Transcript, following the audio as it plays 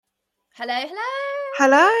Hello, hello.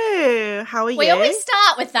 Hello, how are you? We always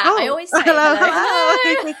start with that. I always say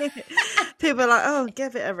hello. People are like, oh,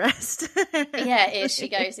 give it a rest. Yeah, here she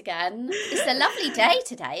goes again. It's a lovely day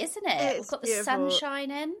today, isn't it? We've got the sun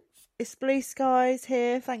shining. It's blue skies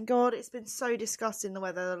here, thank God. It's been so disgusting, the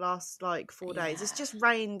weather, the last 4 days. It's just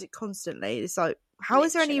rained constantly. It's like, how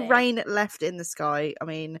is there any rain left in the sky? I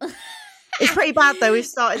mean, it's pretty bad though. We've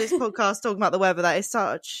started this podcast talking about the weather. That is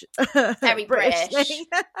such very British thing.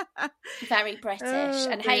 Very British.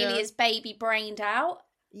 And Hayley is baby brained out.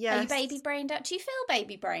 Yes. Are you baby brained out? Do you feel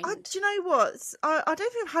baby brained? Do you know what? I don't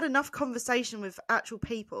think I've had enough conversation with actual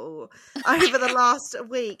people over the last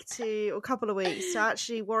week or couple of weeks to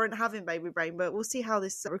actually warrant having baby brain, but we'll see how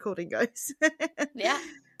this recording goes. Yeah.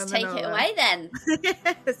 Let's take it away then.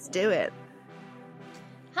 Let's do it.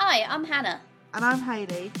 Hi, I'm Hannah. And I'm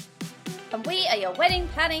Hayley. And we are your wedding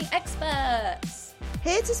planning experts.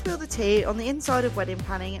 Here to spill the tea on the inside of wedding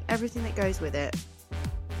planning and everything that goes with it.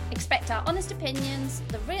 Expect our honest opinions,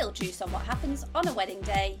 the real juice on what happens on a wedding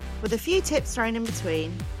day. With a few tips thrown in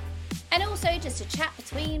between. And also just a chat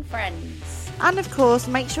between friends. And of course,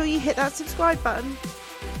 make sure you hit that subscribe button.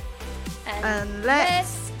 And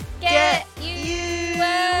let's get you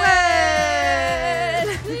wed!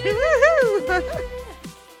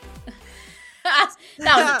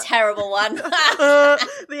 That was a terrible one. The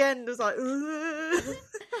end was like...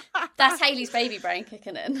 That's Hayley's baby brain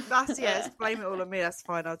kicking in. Yes, blame it all on me. That's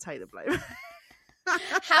fine. I'll take the blame.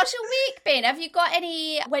 How's your week been? Have you got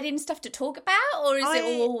any wedding stuff to talk about, or is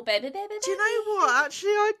it all baby? Do you know what? Actually,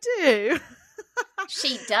 I do.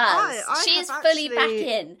 She does. She's fully back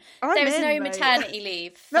in. There is no maternity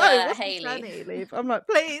leave for Hayley. Maternity leave. I'm like,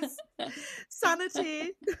 please,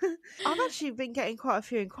 sanity. I've actually been getting quite a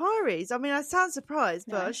few inquiries. I mean, I sound surprised,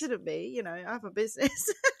 but I shouldn't be. You know, I have a business.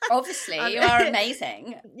 Obviously, you are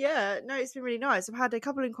amazing. Yeah, no, it's been really nice. I've had a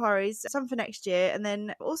couple of inquiries, some for next year, and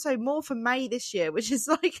then also more for May this year, which is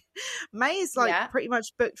May is pretty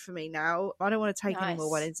much booked for me now. I don't want to take any more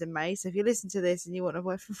weddings in May. So if you listen to this and you want to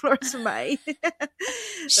work for Florence for May,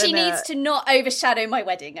 she needs to not overshadow my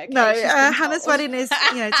wedding. Okay, no, Hannah's wedding is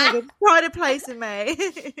taking pride of place in May.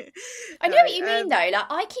 I know what you mean though.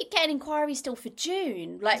 I keep getting inquiries still for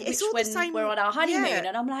June, when we're on our honeymoon,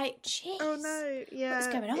 and I'm like, jeez, oh no, yeah, what's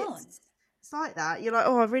going on? It's like that. You're like,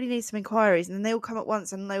 oh, I really need some inquiries, and then they all come at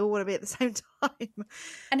once, and they all want to be at the same time.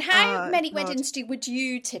 And how many weddings would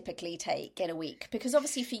you typically take in a week? Because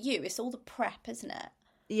obviously for you, it's all the prep, isn't it?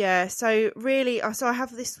 Yeah, so really, I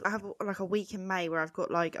have a week in May where I've got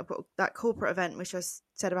that corporate event which I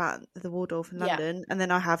said about the Waldorf in London, and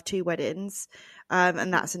then I have 2 weddings,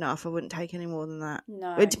 and that's enough. I wouldn't take any more than that.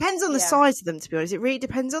 No, it depends on the size of them, to be honest. It really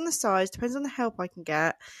depends on the size, depends on the help I can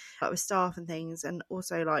get, with staff and things, and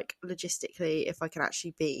also logistically if I can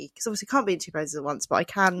actually be, because obviously I can't be in 2 places at once, but I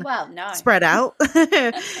can spread out.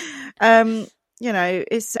 It's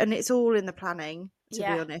all in the planning. To be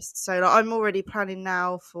honest, so I'm already planning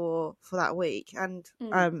now for that week, and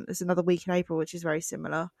there's another week in April which is very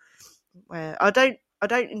similar, where I don't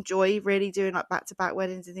enjoy really doing back-to-back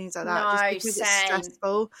weddings and things like that, just because it's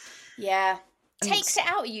stressful. Yeah, takes it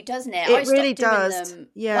out of you, doesn't it? It really does.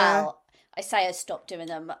 Yeah. Well, I say I stopped doing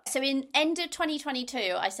them. So in end of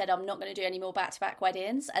 2022, I said I'm not going to do any more back-to-back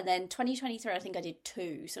weddings, and then 2023, I think I did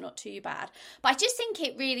 2, so not too bad. But I just think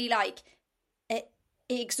it really it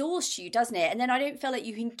exhausts you, doesn't it? And then I don't feel like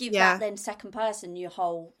you can give that then second person your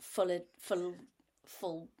whole full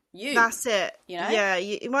you. That's it. You know? Yeah.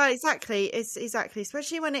 Well, exactly. It's exactly,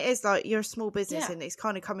 especially when it is you're a small business and it's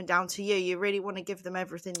kind of coming down to you. You really want to give them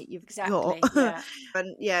everything that you've got. Yeah.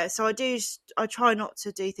 And so I try not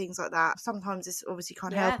to do things like that. Sometimes it's obviously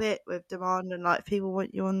can't help it with demand, and people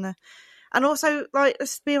want you on the. And also,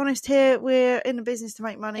 let's be honest here, we're in a business to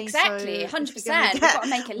make money. Exactly, so 100%. We've got to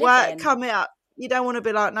make a living. Work coming up. You don't want to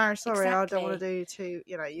be like, no, sorry, exactly. I don't want to do 2,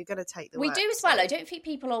 you're going to take the We work, do as well. I don't think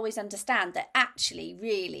people always understand that actually,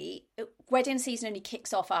 really, wedding season only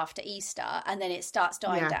kicks off after Easter, and then it starts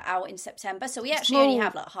dying out in September. So we actually only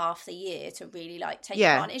have half the year to really take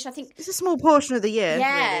advantage. I think it's a small portion of the year.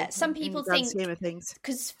 Yeah, really, some people think,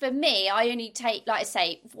 because for me, I only take, like I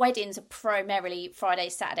say, weddings are primarily Friday,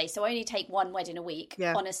 Saturday. So I only take 1 wedding a week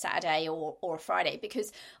on a Saturday or a Friday,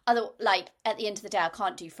 because at the end of the day, I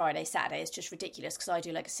can't do Friday, Saturday. It's just ridiculous because I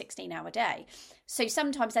do a 16-hour day. So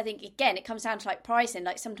sometimes I think, again, it comes down to pricing.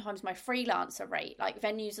 Sometimes my freelancer rate,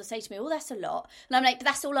 venues will say to me, oh, that's a lot. And I'm like, but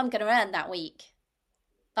that's all I'm going to earn that week.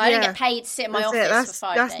 I don't get paid to sit in my office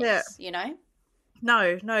for 5 days, you know?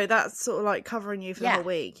 No, that's sort of covering you for the whole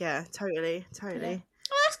week. Yeah, totally. Yeah.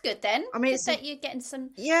 Well, that's good then. I mean, it's that you're getting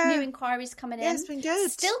some new inquiries coming in. Yeah, it's been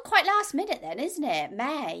good. Still quite last minute then, isn't it?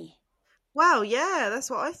 May. Well, yeah, that's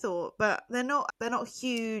what I thought, but they're not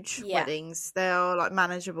huge weddings. They are like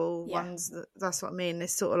manageable ones. That's what I mean.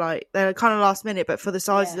 It's sort of like they're kind of last minute, but for the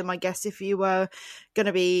size of them, I guess if you were going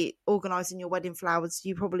to be organising your wedding flowers,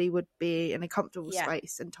 you probably would be in a comfortable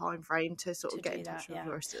space and time frame to sort of get in touch with a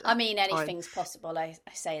florist at that anything's possible. I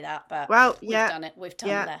say that, but we've done it. We've done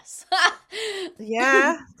less.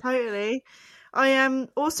 Yeah, totally. I am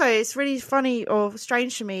also, it's really funny or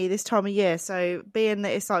strange to me this time of year. So being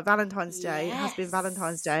that it's like Valentine's Day, it has been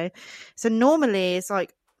Valentine's Day. So normally it's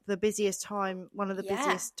like the busiest time, one of the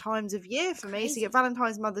busiest times of year for me. So you get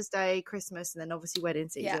Valentine's, Mother's Day, Christmas, and then obviously wedding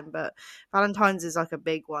season. But Valentine's is like a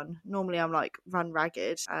big one. Normally I'm like run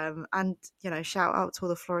ragged. And shout out to all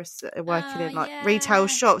the florists that are working in like retail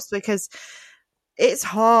shops, because it's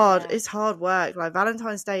hard. It's hard work. Like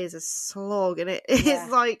Valentine's Day is a slog, and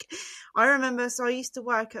it's like, I remember, so I used to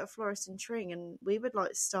work at a florist in Tring, and we would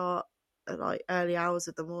like start at like early hours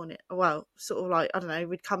of the morning. Well, sort of like, I don't know,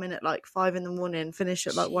 we'd come in at like 5 a.m, finish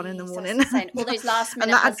at like 1 a.m, all those last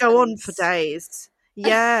minute and that'd go on for days.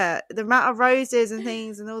 The amount of roses and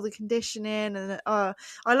things and all the conditioning, and I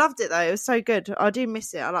loved it though. It was so good. I do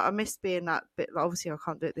miss it. I miss being that bit. Like, obviously I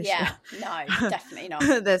can't do it this year. No, definitely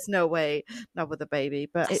not. There's no way, not with a baby.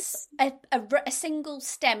 But it's a single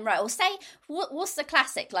stem rose, or say what's the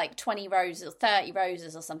classic, like 20 roses or 30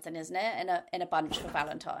 roses or something, isn't it, in a bunch for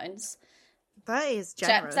Valentine's? That is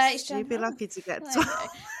generous. You'd be lucky to get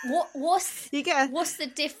what's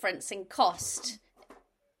the difference in cost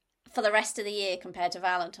for the rest of the year compared to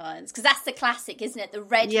Valentine's? Because that's the classic, isn't it? The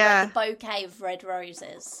the bouquet of red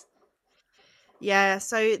roses. Yeah,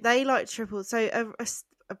 so they like triple. So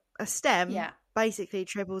a stem basically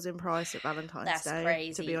triples in price at Valentine's Day. That's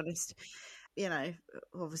crazy. To be honest,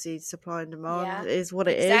 obviously supply and demand is what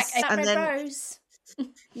it is. And then rose.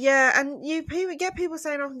 And you get people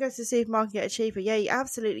saying, I can go to the supermarket and get it cheaper. Yeah, you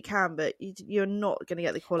absolutely can, but you're not going to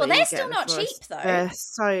get the quality. Well, they're still not cheap though.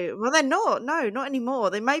 They're not. No, not anymore.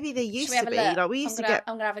 Maybe they used to be. Like we used to get.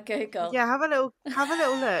 I'm gonna have a Google. Yeah, have a little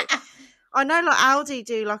look. I know, like Aldi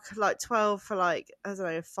do like 12 for like, I don't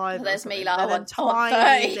know, 5. Well, there's me like I want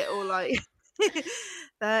tiny little like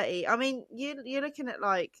 30. I mean, you're looking at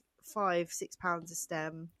like £5-6 a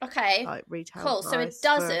stem. Okay, like retail. Cool. So a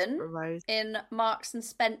dozen in Marks and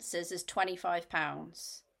Spencer's is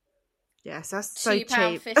 £25. Yes, that's so cheap.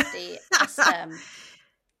 £2.50 a stem.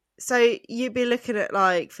 So you'd be looking at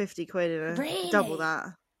like 50 quid in really? Double that.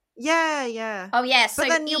 Yeah. Oh yeah, so but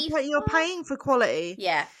then you're paying for quality.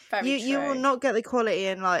 Yeah, very true. You will not get the quality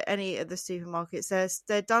in like any of the supermarkets.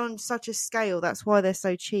 They're done on such a scale. That's why they're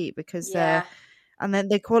so cheap, because they're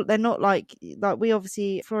not like we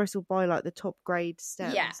obviously, florists will buy like the top grade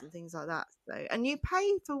stems and things like that. So, and you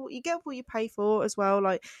get what you pay for as well.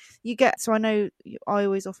 Like you get, so I know I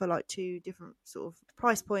always offer like 2 different sort of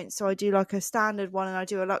price points. So I do like a standard one and I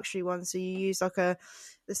do a luxury one. So you use like the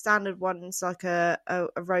standard one's like a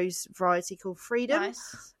rose variety called Freedom,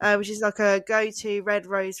 which is like a go-to red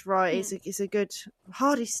rose variety. It's a good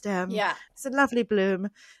hardy stem. Yeah, it's a lovely bloom,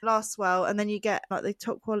 lasts well. And then you get like the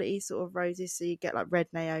top quality sort of roses. So you get like Red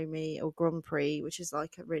Naomi or Grand Prix, which is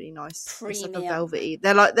like a really nice premium. It's like a velvety.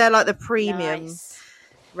 They're like the premium. Nice.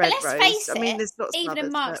 Red but let's rose. face it, I mean, there's lots even of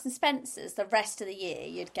in Marks and Spencer's, the rest of the year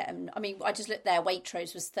you'd get them. I mean, I just looked there.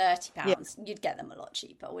 Waitrose was £30. Yeah. You'd get them a lot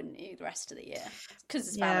cheaper, wouldn't you? The rest of the year, because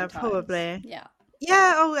it's Valentine's. Probably. Yeah.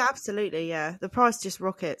 Oh, absolutely. Yeah, the price just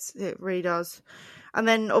rockets. It really does. And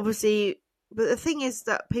then obviously, but the thing is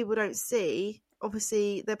that people don't see.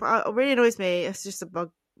 Obviously, it really annoys me. It's just a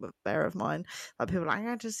bugbear of mine. Like people are like,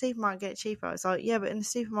 go to the supermarket, get it cheaper. It's like, yeah, but in the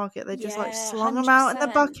supermarket they just like slung 100%. Them out in the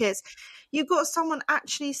buckets. You've got someone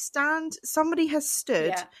actually somebody has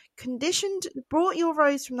stood, conditioned, brought your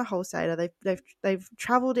rose from the wholesaler. They've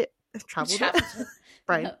travelled it.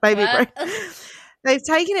 Brain. They've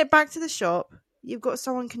taken it back to the shop. You've got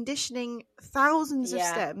someone conditioning thousands of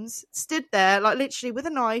stems, stood there like literally with a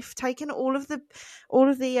knife, taking all of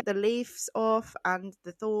the leaves off and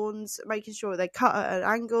the thorns, making sure they cut at an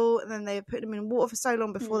angle, and then they put them in water for so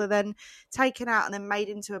long before they're then taken out and then made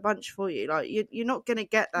into a bunch for you. Like you're not going to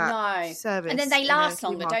get that service. And then they last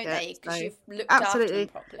longer, don't they? Because you've looked after them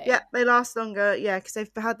properly. Yeah, they last longer. Yeah, because they've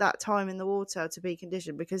had that time in the water to be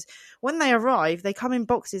conditioned. Because when they arrive, they come in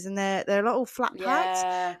boxes and they're like all flat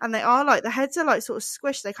packed, and they are like the heads are like sort of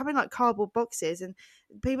squished. They come in like cardboard boxes, and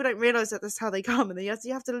people don't realise that that's how they come. And you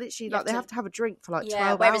have to literally they have to have a drink for like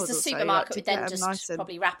 12 whereas hours. The supermarket would then just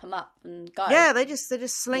probably wrap them up and go. Yeah, they're just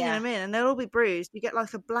slinging them in, and they'll all be bruised. You get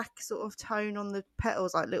like a black sort of tone on the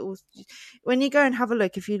petals, like little. When you go and have a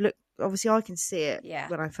look, if you look, obviously I can see it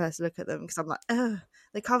when I first look at them, because I'm like, ugh,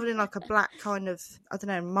 they're covered in like a black kind of, I don't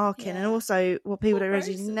know, marking. And also what people don't realize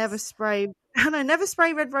is never spray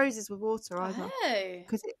red roses with water either,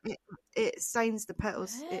 because it stains the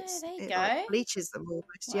petals. It like bleaches them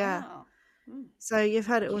almost. Yeah. So you've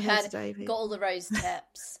heard it all here today, people. Got all the rose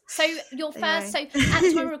tips. So your first, so at the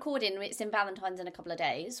time of recording, it's in Valentine's in a couple of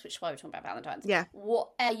days, which is why we're talking about Valentine's. Yeah. What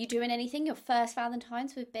are you doing? Anything? Your first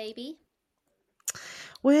Valentine's with baby?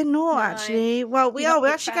 We're not actually. Well, we are.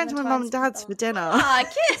 We're actually going to my mum and dad's for dinner. Ah,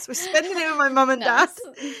 kiss. We're spending it with my mum and dad,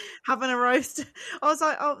 having a roast. I was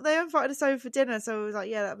like, oh, they invited us over for dinner, so I was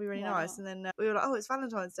like, yeah, that'd be really nice. And then we were like, oh, it's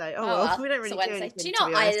Valentine's Day. Oh, well, we don't really do anything. Do you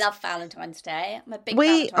know? I love Valentine's Day. I'm a big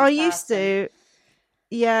Valentine's person. Used to.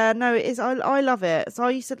 Yeah, no, it is. I love it. So I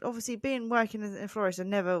used to, obviously, working in Florida, I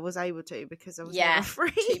never was able to because I was never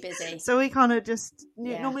free. Too busy. So we kind of just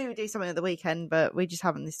normally we do something at the weekend, but we just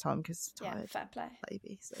haven't this time because tired. Yeah, fair play.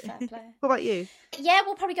 Baby. So. Fair play. What about you? Yeah,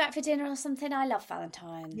 we'll probably go out for dinner or something. I love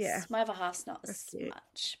Valentine's. Yeah, my other half's not as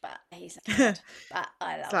much, but he's good. But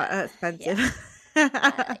I love it. Expensive.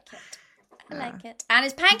 Yeah. I like it. And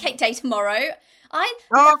it's Pancake Day tomorrow. I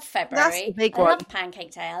love February. That's the big one. I love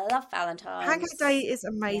Pancake Day. I love Valentine's. Pancake Day is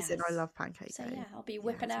amazing. Yes. I love Pancake Day. So yeah, I'll be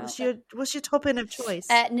whipping out. What's your topping of choice?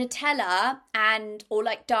 Nutella or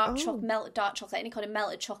like melted dark chocolate, any kind of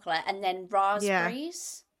melted chocolate, and then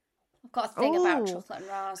raspberries. Yeah. I've got a thing about chocolate and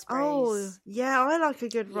raspberries. Oh, yeah, I like a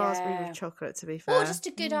good raspberry with chocolate, to be fair. Or just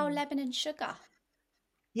a good old lemon and sugar.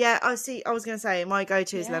 Yeah, I was going to say my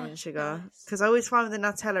go-to is lemon sugar because I always find with the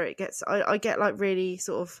Nutella I get like really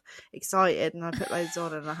sort of excited and I put loads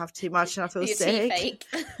on and I have too much and I feel sick.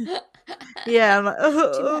 Yeah, I'm like,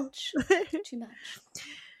 too much.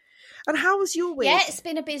 And how was your week? Yeah, it's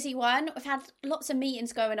been a busy one. I've had lots of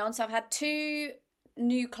meetings going on, so I've had 2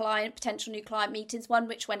 potential new client meetings, one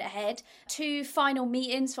which went ahead, 2 final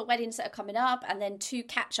meetings for weddings that are coming up, and then 2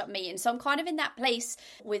 catch-up meetings. So I'm kind of in that place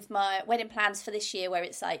with my wedding plans for this year where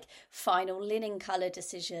it's like final linen colour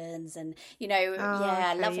decisions and,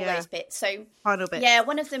 I love all those bits. So final bits. Yeah,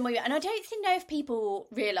 one of them and I don't know if people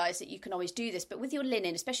realise that you can always do this, but with your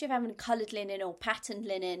linen, especially if you're having coloured linen or patterned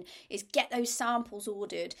linen, is get those samples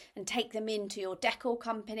ordered and take them into your decor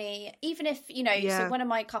company. Even if, so one of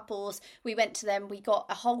my couples, we went to them, we got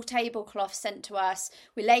a whole tablecloth sent to us,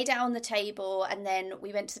 we laid it on the table, and then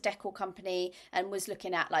we went to the decor company and was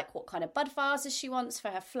looking at like what kind of bud vases she wants for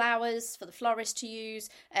her flowers for the florist to use,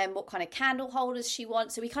 and what kind of candle holders she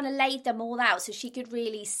wants. So we kind of laid them all out so she could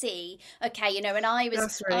really see, okay, and I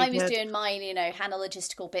was doing mine, Hannah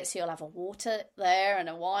logistical bits, so you'll have a water there and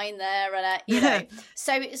a wine there and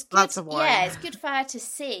so it's good. Lots of wine. Yeah, it's good for her to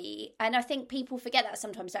see. And I think people forget that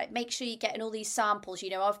sometimes, like make sure you're getting all these samples.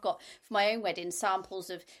 I've got for my own wedding samples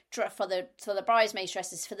of for the bridesmaids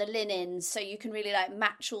dresses, for the linens, so you can really like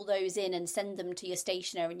match all those in and send them to your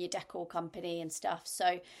stationer and your decor company and stuff.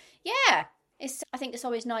 So yeah, I think it's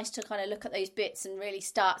always nice to kind of look at those bits and really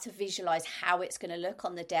start to visualize how it's going to look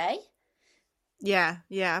on the day. Yeah,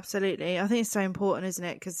 absolutely. I think it's so important, isn't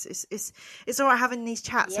it? Because it's all right having these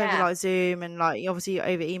chats over like Zoom and like obviously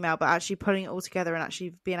over email, but actually putting it all together and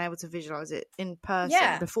actually being able to visualize it in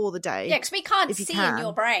person before the day. Yeah, because we can't see in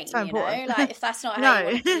your brain, so like if that's not how you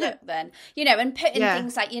want it to look, then and putting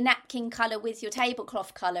things like your napkin color with your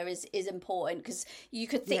tablecloth color is important, because you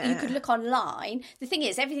could think you could look online. The thing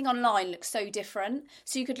is, everything online looks so different,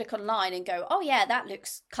 so you could look online and go, oh yeah, that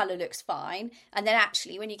color looks fine, and then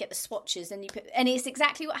actually when you get the swatches, then you put. And it's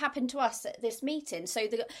exactly what happened to us at this meeting. So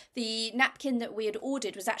the napkin that we had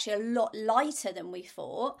ordered was actually a lot lighter than we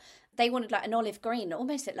thought. They wanted like an olive green,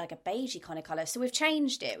 almost looked like a beigey kind of colour. So we've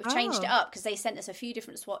changed it. We've changed it up because they sent us a few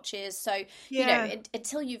different swatches. So,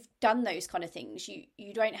 until you've done those kind of things,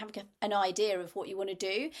 you don't have an idea of what you want to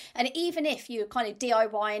do. And even if you're kind of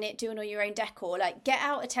DIYing it, doing all your own decor, like get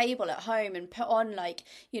out a table at home and put on like,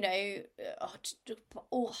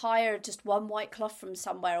 or hire just one white cloth from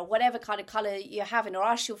somewhere or whatever kind of colour you're having, or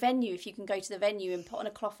ask your venue if you can go to the venue and put on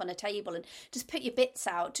a cloth on a table and just put your bits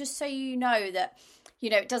out, just so you know that,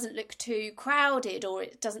 it doesn't look too crowded or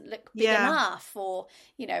it doesn't look big enough, or,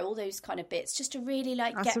 all those kind of bits, just to really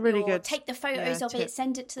like take the photos of it,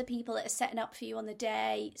 send it to the people that are setting up for you on the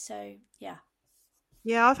day. So, yeah.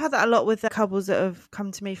 Yeah, I've had that a lot with the couples that have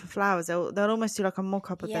come to me for flowers. They'll almost do like a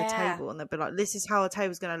mock-up of their table, and they'll be like, this is how a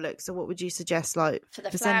table's going to look. So what would you suggest, like, for the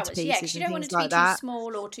flowers? Yeah, because you don't want it to be too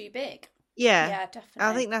small or too big. Yeah, definitely.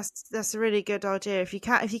 I think that's a really good idea. If you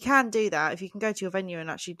can do that, if you can go to your venue and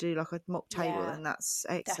actually do like a mock table, then that's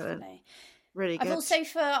excellent. Definitely. Really good. I've also,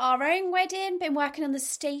 for our own wedding, been working on the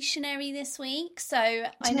stationery this week. So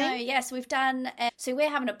I know, yes, we've done. So we're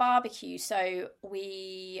having a barbecue. So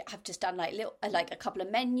we have just done like a couple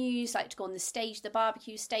of menus, like to go on the stage, the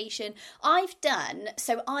barbecue station. I've done.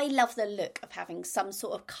 So I love the look of having some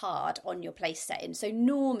sort of card on your place setting. So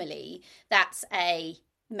normally that's a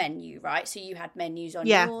menu, right? So you had menus on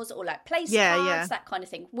yours, or like place cards, that kind of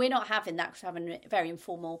thing. We're not having that because we're having it very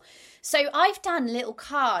informal. So I've done little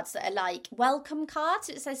cards that are like welcome cards.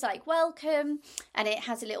 It says like welcome, and it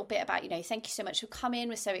has a little bit about, thank you so much for coming.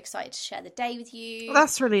 We're so excited to share the day with you. Well,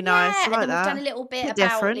 that's really nice. I like and then that. We've done a little bit about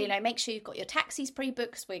different. Make sure you've got your taxis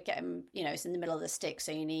pre-booked, because we're getting, it's in the middle of the stick,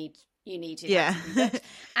 so you need your taxi.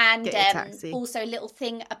 And also a little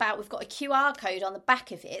thing about, we've got a QR code on the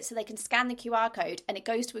back of it, so they can scan the QR code and it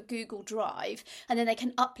goes to a Google Drive, and then they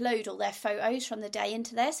can upload all their photos from the day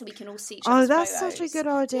into there, so we can all see each other's photos. That's such a good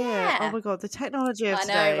idea. Yeah. Oh my god, the technology of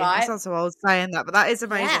today. I know, right? It sounds so old saying that, but that is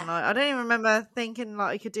amazing. Yeah. Like, I don't even remember thinking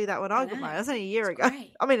like I could do that when I got married. That was only a year ago.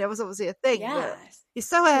 Great. I mean, it was obviously a thing, but you're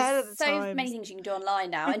so ahead of the time. So many things you can do online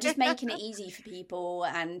now, and just making it easy for people.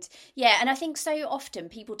 And and I think so often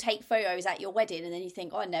people take photos at your wedding and then you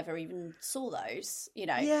think, oh, I never even saw those,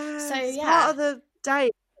 Yeah, so it's part of the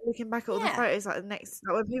day. Looking back at all the photos, like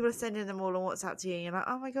when people are sending them all on WhatsApp to you, you're like,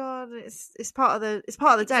 oh my god, it's part of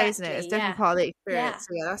the day, isn't it? It's definitely part of the experience.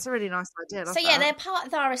 So that's a really nice idea. So they're part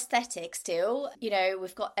of our aesthetic still.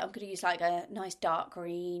 We've got, I'm going to use like a nice dark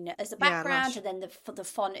green as a background, and then the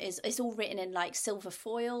font is all written in like silver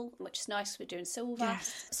foil, which is nice. We're doing silver.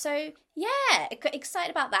 Yes. So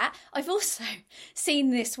excited about that. I've also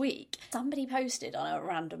seen this week somebody posted on a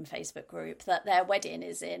random Facebook group that their wedding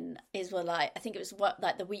I think it was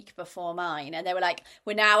like the week before mine, and they were like,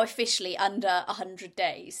 we're now officially under 100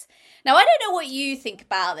 days. Now I don't know what you think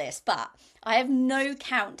about this, but I have no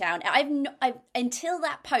countdown. Until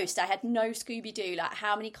that post, I had no Scooby-Doo, like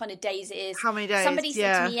how many kind of days it is. How many days? Somebody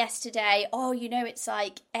said to me yesterday, oh, it's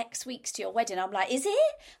like X weeks to your wedding. I'm like, is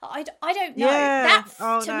it? I don't know. Yeah.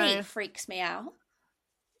 That to me freaks me out.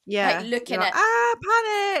 Yeah. Like looking at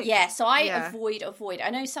panic. Yeah, so I avoid. I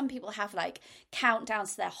know some people have like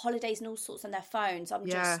countdowns to their holidays and all sorts on their phones. I'm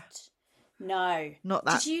just no. Not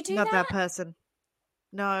that. Did you do not that person.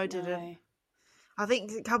 No, I didn't. No. I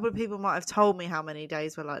think a couple of people might have told me how many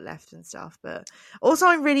days were like left and stuff, but also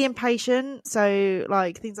I'm really impatient, so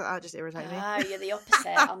like things like that just irritate me. Oh, you're the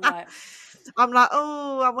opposite. I'm like,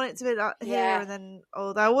 oh, I want it to be like here, and then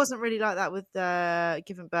although I wasn't really like that with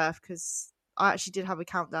giving birth, because I actually did have a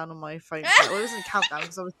countdown on my phone. Well, it wasn't a countdown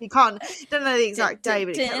because obviously you don't know the exact day,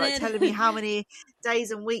 but it kept like telling me how many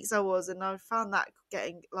days and weeks I was, and I found that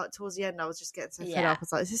getting like towards the end, I was just getting so fed up. I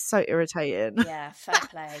was like, this is so irritating. Yeah, fair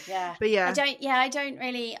play. Yeah, but I don't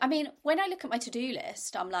really. I mean, when I look at my to-do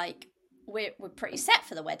list, I'm like, we're pretty set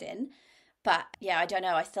for the wedding. But I don't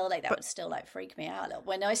know. I feel like that would still like freak me out a little.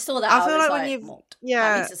 When I saw that, I was like,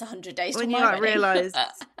 that means it's 100 days when till you my wedding. realise.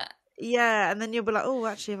 Yeah, and then you'll be like, oh,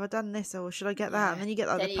 actually, have I done this, or should I get that? And then you get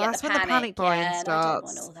like that's when the panic buying starts. I don't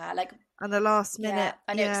want all that. Like, and the last minute.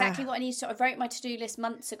 I know exactly what I need to. I wrote my to-do list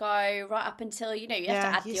months ago, right up until you have to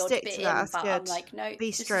add the odd bit in. But I'm like, no,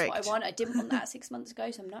 this is what I want. I didn't want that 6 months ago,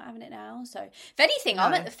 so I'm not having it now. So if anything,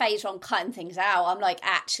 I'm at the phase where I'm cutting things out. I'm like,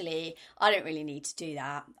 actually, I don't really need to do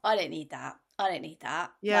that. I don't need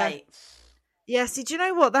that. Yeah. Like, yeah, see, do you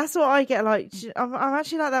know what? That's what I get like. I'm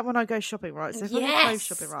actually like that when I go shopping, right? So if I go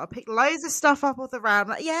shopping, right, I pick loads of stuff up off the round.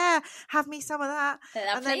 Like, have me some of that.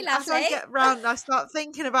 And then after I get round, I start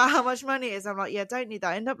thinking about how much money it is. I'm like, don't need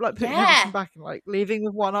that. I end up like putting everything back and like leaving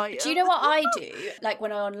with one item. Do you know what I do? Like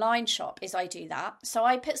when I online shop, is I do that. So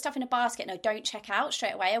I put stuff in a basket and I don't check out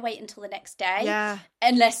straight away. I wait until the next day. Yeah.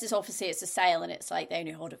 Unless it's a sale and it's like they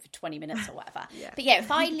only hold it for 20 minutes or whatever. But if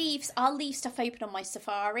I'll leave stuff open on my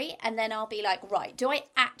Safari, and then I'll be like, right, do I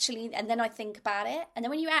actually, and then I think about it, and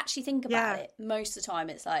then when you actually think about it, most of the time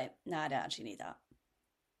it's like, no, I don't actually need that.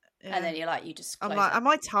 And then you're like, you just close am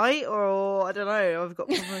I tight, or I don't know, I've got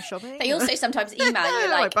problem shopping. They also sometimes email you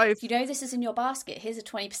like, this is in your basket, here's a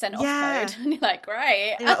 20% off code. And you're like,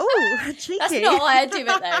 great. Oh, cheeky. That's not why I do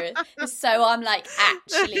it though. So I'm like,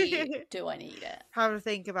 actually, do I need it? Have a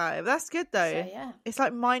think about it. But that's good though. So, it's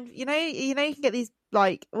like you can get these,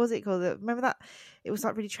 like, what was it called? Remember that? It was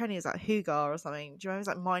like really trendy. It was like Hugar or something. Do you remember? It was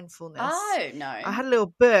like mindfulness. Oh no! I had a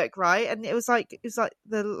little book, right, and it was like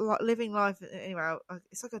the living life. Anyway,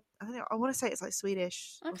 it's like I don't know. I want to say it's like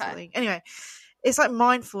Swedish or something. Anyway, it's like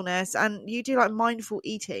mindfulness, and you do like mindful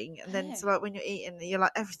eating, and then so like when you're eating, you're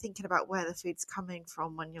like thinking about where the food's coming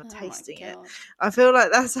from when you're tasting it. I feel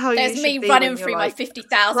like that's how There's you me should be running through my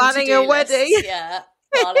 50,000 planning a wedding. Yeah.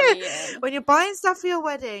 while I'm eating. When you're buying stuff for your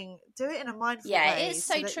wedding, do it in a mindful way. Yeah, it is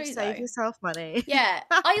so that true, you save though. yourself money. Yeah,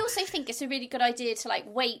 I also think it's a really good idea to like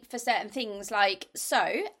wait for certain things. Like, so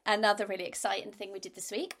another really exciting thing we did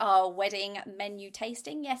this week, our wedding menu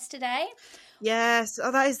tasting yesterday. Yes,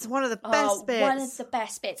 that is one of the best bits. One of the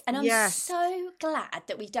best bits, and I'm so glad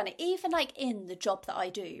that we've done it. Even like in the job that I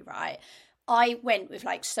do, right? I went with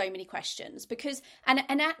like so many questions because, and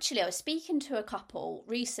actually I was speaking to a couple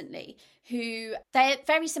recently who they're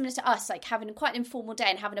very similar to us, like having quite an informal day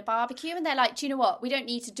and having a barbecue, and they're like, do you know what, we don't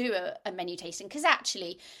need to do a menu tasting, because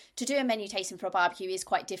actually to do a menu tasting for a barbecue is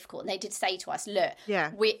quite difficult. And they did say to us, look,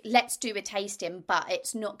 let's do a tasting, but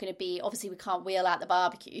it's not going to be, obviously we can't wheel out the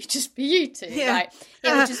barbecue just for you two. Like,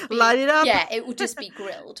 it would just be, light it up. Yeah, it would just be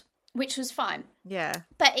grilled, which was fine. Yeah.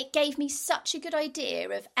 But it gave me such a good idea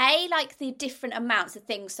of like the different amounts of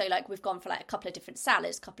things. So like we've gone for like a couple of different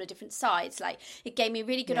salads, a couple of different sides. Like it gave me a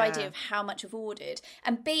really good idea of how much I've ordered.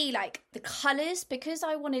 And B, like the colours, because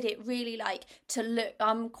I wanted it really like to look,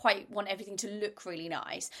 want everything to look really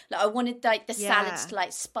nice. Like I wanted like the salads to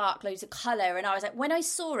like spark loads of colour. And I was like, when I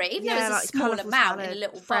saw it, even though it was like a small amount in a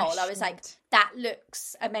little bowl, I was like, that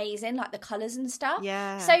looks amazing, like the colours and stuff.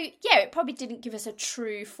 Yeah. So yeah, it probably didn't give us a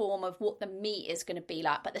true form of what the meat is going to be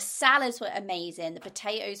like, but the salads were amazing, the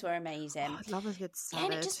potatoes were amazing. I love a good salad.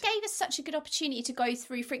 And it just gave us such a good opportunity to go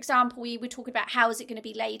through. For example, we were talking about how is it going to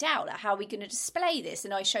be laid out, like how are we going to display this,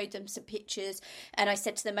 and I showed them some pictures and I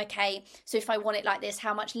said to them, okay, so if I want it like this,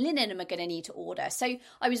 how much linen am I going to need to order? So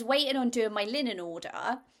I was waiting on doing my linen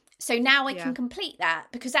order. So now I can complete that,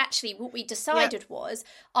 because actually what we decided was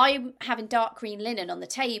I'm having dark green linen on the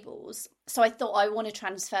tables. So I thought I want to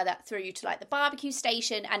transfer that through to like the barbecue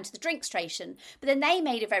station and to the drink station. But then they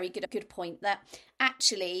made a very good point that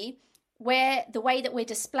actually where the way that we're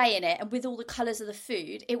displaying it and with all the colours of the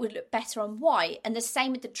food, it would look better on white. And the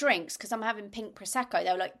same with the drinks, because I'm having pink Prosecco.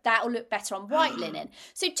 They were like, that'll look better on white linen.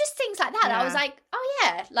 So just things like that. I was like, oh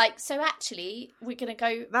yeah, like, so actually we're going to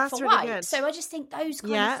go for really white. good. So I just think those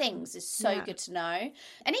kind of things is so good to know.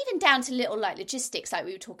 And even down to little like logistics, like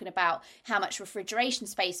we were talking about how much refrigeration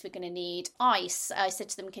space we're going to need, ice. I said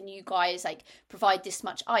to them, can you guys like provide this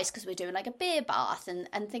much ice, because we're doing like a beer bath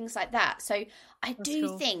and things like that. So I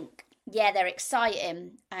do think, they're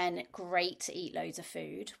exciting and great to eat loads of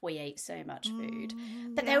food. We ate so much food.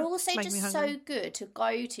 But they're also just so good to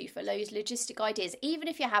go to for those logistic ideas. Even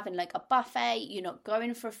if you're having like a buffet, you're not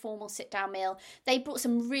going for a formal sit-down meal. They brought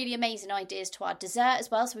some really amazing ideas to our dessert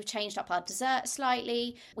as well. So we've changed up our dessert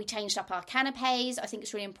slightly. We changed up our canapes. I think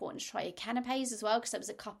it's really important to try your canapes as well, because there was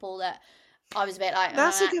a couple that I was a bit like,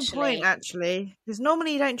 that's a good point, actually, because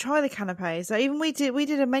normally you don't try the canapes. Like, even we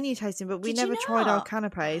did a menu tasting, but we never tried our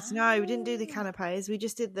canapes. No, we didn't do the canapes. We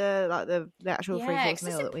just did the actual 3-course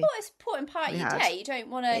meal that we. It's an important part of your day. You don't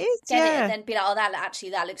want to get it and then be like, oh,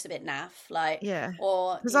 that looks a bit naff. Like,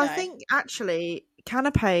 or because I think actually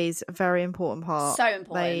canapes are a very important part. So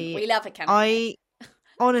important. We love a canapé.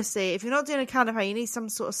 Honestly, if you're not doing a canapé, you need some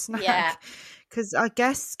sort of snack, because our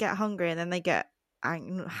guests get hungry and then they get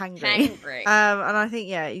hangry. And I think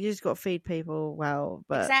you just got to feed people well.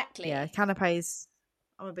 But canapes,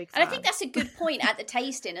 I'm a big fan. And I think that's a good point at the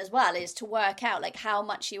tasting as well, is to work out like how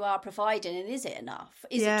much you are providing, and is it enough?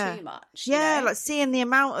 Is it too much? Like seeing the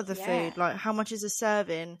amount of the food, like how much is a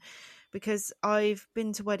serving, because I've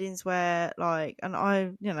been to weddings where like, and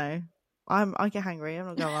I get hungry, I'm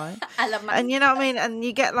not gonna lie. I love my, and you know what I mean, and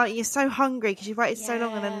you get like, you're so hungry because you've waited so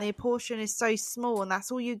long, and then the portion is so small and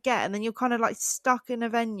that's all you get, and then you're kind of like stuck in a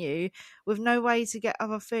venue with no way to get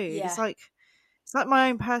other food. It's like my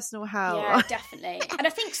own personal hell. Yeah, definitely. And I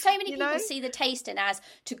think so many people see the tasting as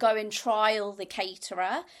to go and trial the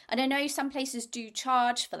caterer, and I know some places do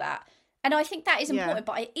charge for that. And I think that is important,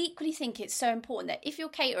 but I equally think it's so important that if your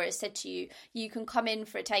caterer has said to you, you can come in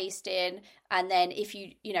for a tasting, and then if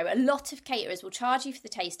a lot of caterers will charge you for the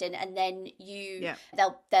tasting, and then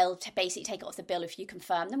they'll basically take it off the bill if you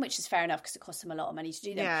confirm them, which is fair enough because it costs them a lot of money to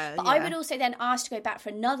do them. But I would also then ask to go back for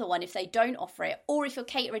another one if they don't offer it, or if your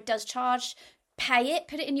caterer does charge, pay it,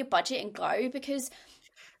 put it in your budget and go, because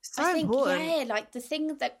so I think, important. like the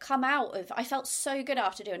thing that come out of, I felt so good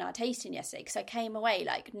after doing our tasting yesterday, because I came away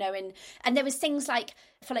like knowing, and there was things like,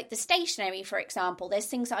 for like the stationery, for example, there's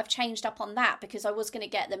things that I've changed up on that, because I was going to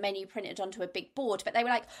get the menu printed onto a big board, but they were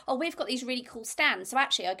like, oh, we've got these really cool stands, so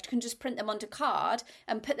actually I can just print them onto card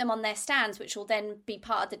and put them on their stands, which will then be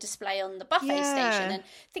part of the display on the buffet station, and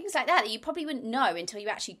things like that you probably wouldn't know until you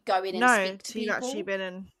actually go in and speak to people. You've actually been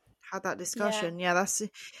in had that discussion.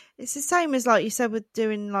 It's the same as like you said with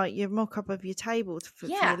doing like your mock-up of your table for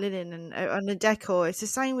your linen and the decor. It's the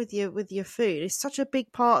same with your food. It's such a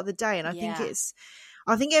big part of the day, and I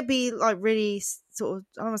think it'd be like really sort of,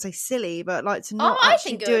 I don't want to say silly, but like to Oh, not I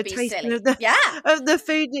actually think it do a would be tasting silly. of the Yeah. of the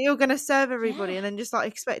food that you're going to serve everybody, Yeah. and then just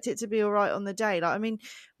like expect it to be all right on the day. Like, I mean,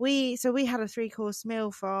 we had a 3-course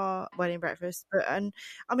meal for our wedding breakfast, and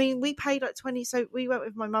I mean, we paid like 20. So we went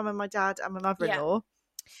with my mum and my dad and my mother-in-law.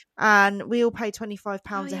 And we all paid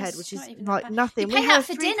 £25 a head, which is like nothing. You pay we that had a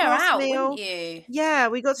for dinner 3-course out, meal. wouldn't you? Yeah,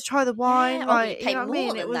 we got to try the wine. Yeah. Like, You pay know what more I mean?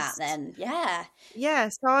 than It was that then. Yeah. Yeah,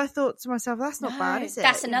 so I thought to myself, that's not bad, is it?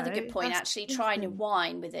 That's another good point, actually, trying a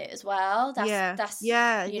wine with it as well. That's you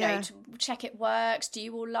know, to check it works. Do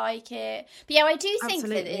you all like it? But yeah, I do think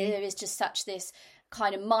that there is just such this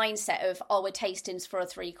kind of mindset of, oh, we're tastings for a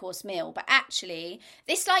 3-course meal, but actually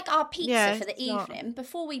this, like our pizza for the evening,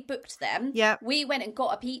 before we booked them, we went and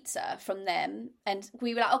got a pizza from them, and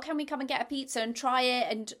we were like, oh, can we come and get a pizza and try it?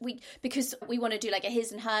 And because we want to do like a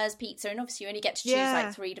his and hers pizza, and obviously you only get to choose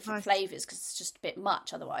like 3 different flavors because it's just a bit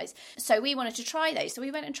much otherwise, so we wanted to try those, so we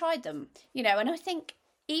went and tried them, you know. And I think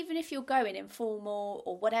even if you're going informal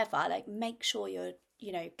or whatever, like, make sure you're,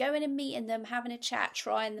 you know, going and meeting them, having a chat,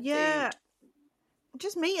 trying the food.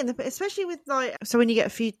 Just meeting them, especially with like, so when you get a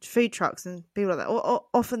few food trucks and people like that,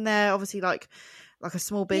 often they're obviously like a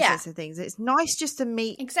small business and things. It's nice just to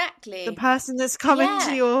meet the person that's coming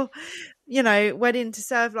to your, you know, wedding to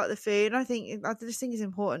serve like the food. And I just think it's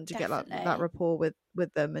important to get like that rapport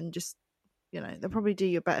with them, and just, you know, they'll probably do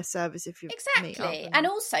you a better service if you meet up and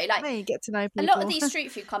also like get to know people. A lot of these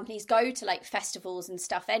street food companies go to like festivals and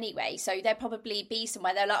stuff anyway, so there'll probably be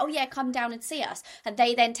somewhere they're like, oh yeah, come down and see us, and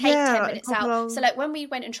they then take 10 minutes out. So like when we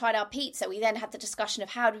went and tried our pizza, we then had the discussion of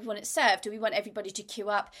how do we want it served. Do we want everybody to queue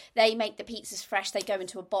up? They make the pizzas fresh, they go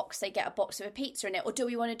into a box, they get a box of a pizza in it, or do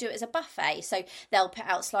we want to do it as a buffet? So they'll put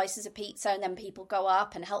out slices of pizza and then people go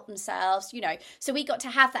up and help themselves, you know. So we got to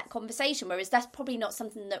have that conversation, whereas that's probably not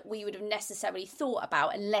something that we would have necessarily thought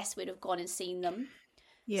about unless we'd have gone and seen them.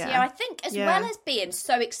 So I think as well as being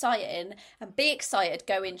so exciting and be excited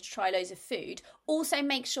going to try loads of food, also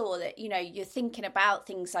make sure that, you know, you're thinking about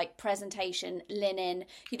things like presentation, linen,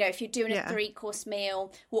 you know, if you're doing a 3-course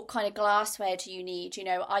meal, what kind of glassware do you need? You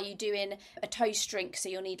know, are you doing a toast drink, so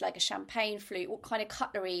you'll need like a champagne flute? What kind of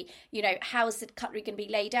cutlery, you know, how's the cutlery going to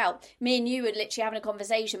be laid out? Me and you were literally having a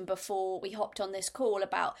conversation before we hopped on this call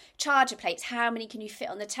about charger plates. How many can you fit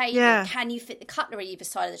on the table? Can you fit the cutlery either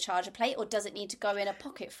side of the charger plate, or does it need to go in a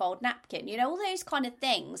pocket fold napkin? You know, all those kind of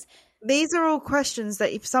things. These are all questions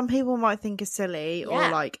that if some people might think are silly or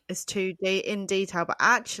like it's too in detail, but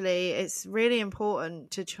actually it's really important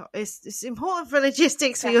to it's important for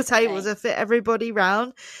logistics for your tables to fit everybody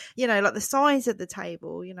round, you know, like the size of the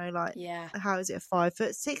table, you know, like how is it, a 5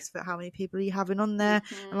 foot, 6 foot, how many people are you having on there,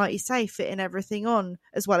 and like you say, fitting everything on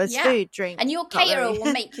as well as food, drink, and your caterer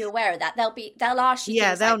will make you aware of that. They'll ask you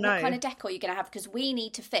things like, what kind of decor you're going to have, because we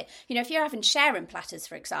need to fit, you know, if you're having sharing platters,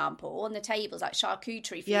 for example, on the tables, like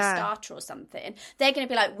charcuterie for your starter or something, they're going to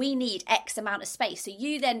be like, we need X amount of space, so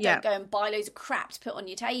you then don't go and buy loads of crap to put on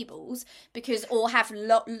your tables, because, or have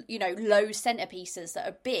low centerpieces that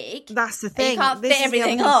are big. That's the thing, you can't fit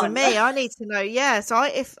everything on. For me, I need to know. So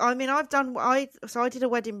I did a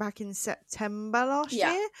wedding back in September last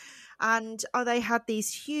year, and they had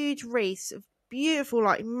these huge wreaths of beautiful,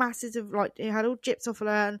 like masses of, like, it had all gypsum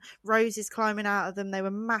and roses climbing out of them. They were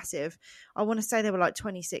massive. I want to say they were like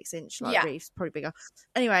 26-inch wreaths, probably bigger.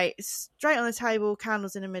 Anyway, straight on the table,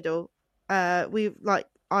 candles in the middle. We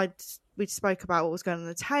spoke about what was going on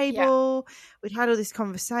the table. We'd had all this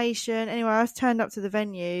conversation. Anyway, I turned up to the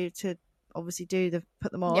venue to obviously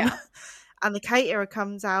put them on. And the caterer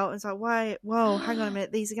comes out and is like, wait, whoa, hang on a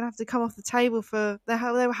minute. These are going to have to come off the table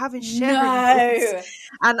they were having sharing boards.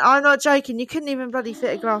 And I'm not joking. You couldn't even bloody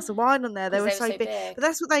fit a glass of wine on there. They were so big. But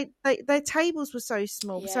that's what their tables were so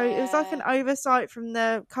small. So it was like an oversight from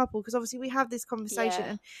the couple, because obviously we have this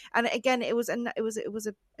conversation. And again, it was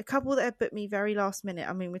a couple that had booked me very last minute.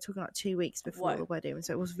 I mean, we're talking like 2 weeks before the wedding.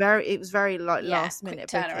 So it was very like last minute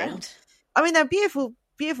turnaround. I mean, they're beautiful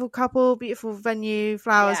couple, beautiful venue,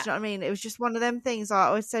 flowers, do you know what I mean? It was just one of them things. I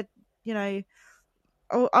always said, you know,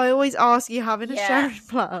 I always ask you having a sharing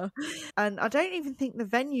platter, and I don't even think the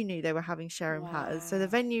venue knew they were having sharing platters. So the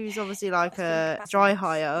venue is obviously like a dry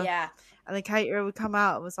hire, and the caterer would come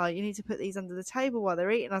out and was like, you need to put these under the table while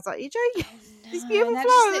they're eating. I was like, you're joking? These beautiful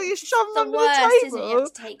flowers, you shove them under the table. Isn't it? You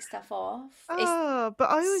have to take stuff off. But I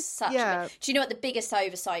always do you know what the biggest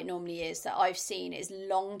oversight normally is that I've seen is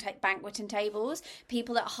long banqueting tables.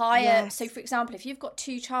 People that hire, so for example, if you've got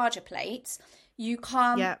 2 charger plates, you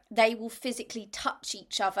can't. They will physically touch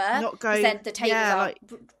each other. Not go. Then the tables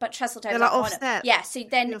but trestle tables are like offset. So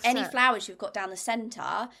then any flowers you've got down the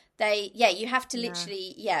centre, you have to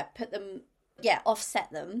literally put them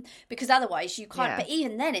offset them, because otherwise you can't, but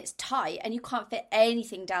even then it's tight and you can't fit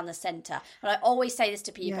anything down the centre. And I always say this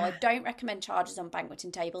to people, I don't recommend charges on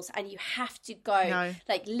banqueting tables, and you have to go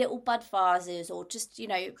like little bud vases, or just, you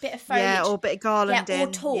know, a bit of foliage. Or a bit of garland or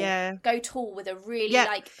tall. Go tall with a really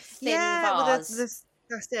like thin vase.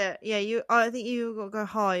 That's it. Yeah, I think you've got to go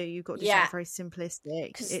high, or you've got to do something very simplistic.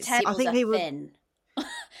 Because tables I think people are thin.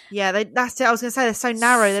 That's it. I was going to say they're so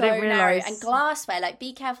narrow. They don't realise. And glassware, like,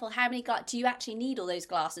 be careful how many do you actually need all those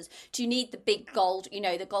glasses? Do you need the big gold? You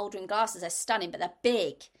know, the gold ring glasses. They're stunning, but they're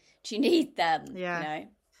big. Do you need them? Yeah, you know,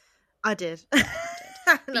 I did.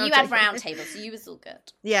 But you had round tables, so you was all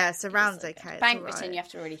good. Yeah, so round's okay. Banqueting, you have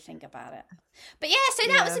to really think about it. But so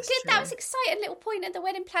that was that was exciting little point at the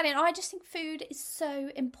wedding planning. I just think food is so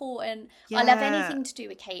important. I love anything to do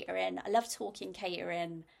with catering. I love talking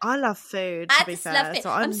catering. I love food, to be fair. Love it. So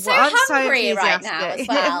I'm so hungry right now as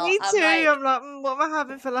well. Me too. I'm like, what am I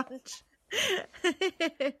having for lunch?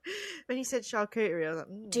 When you said charcuterie, I was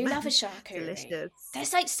like, do love a charcuterie. Delicious.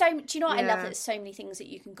 There's like so. Do you know what I love? That there's so many things that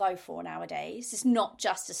you can go for nowadays. It's not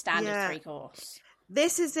just a standard 3-course.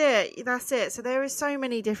 This is it. That's it. So there is so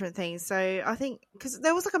many different things. So I think because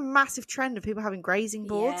there was like a massive trend of people having grazing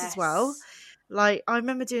boards as well. Like I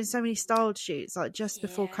remember doing so many styled shoots like just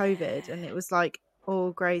before COVID, and it was like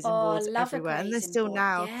all grazing boards everywhere, and there's still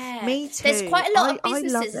now. Me too. There's quite a lot of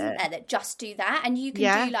businesses, isn't there, that just do that, and you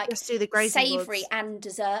can do like just do the grazing savoury and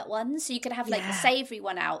dessert ones. So you could have like the savoury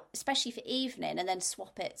one out, especially for evening, and then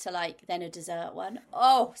swap it to like then a dessert one.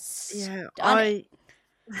 Oh, stunning.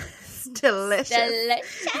 It's delicious.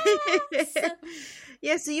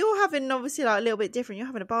 Yeah, so you're having obviously like a little bit different. You're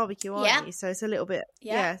having a barbecue, aren't you? So it's a little bit,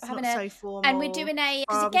 it's not so formal. And we're doing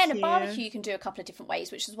because again, a barbecue you can do a couple of different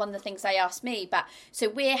ways, which is one of the things they asked me. But so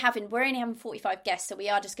we're only having 45 guests, so we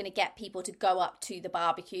are just going to get people to go up to the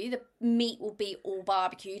barbecue. The meat will be all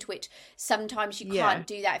barbecued, which sometimes you can't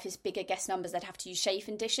do that if it's bigger guest numbers. They'd have to use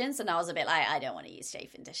chafing dishes, and I was a bit like, I don't want to use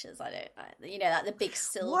chafing dishes. You know, like the big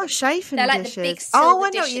silver. What are chafing dishes? They're like the big silver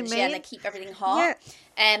dishes, what you mean. And they keep everything hot. Yeah.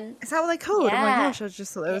 Is that what they're called? Oh my gosh, I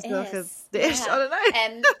just thought it was like a dish. I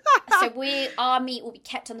don't know. So our meat will be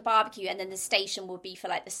kept on the barbecue, and then the station will be for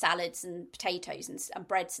like the salads and potatoes and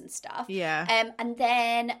breads and stuff. Yeah. And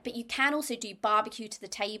then, but you can also do barbecue to the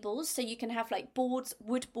tables, so you can have like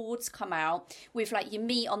wood boards come out with like your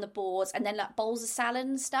meat on the boards, and then like bowls of salad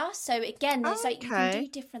and stuff. So again, there's like you can do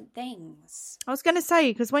different things. I was going to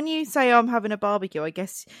say, because when you say I'm having a barbecue, I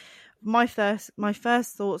guess my first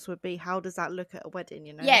thoughts would be, how does that look at a wedding?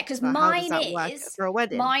 You know, because like, mine is for a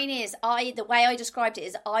wedding. Mine is the way I described it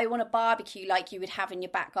is I want a barbecue like you would have in your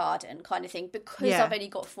back garden kind of thing, because I've only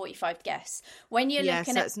got 45 guests. When you're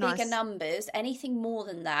looking at bigger numbers, anything more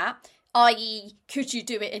than that, i.e., could you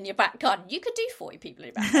do it in your back garden? You could do 40 people in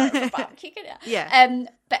your back garden for a barbecue, couldn't you?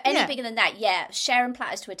 But any bigger than that, sharing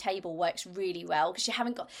platters to a table works really well, because you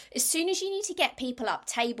haven't got. As soon as you need to get people up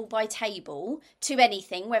table by table to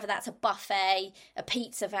anything, whether that's a buffet, a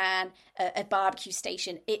pizza van, a barbecue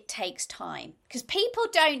station, it takes time, because people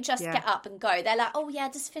don't just get up and go. They're like,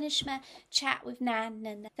 just finish my chat with Nan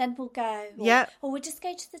and then we'll go. Or we'll just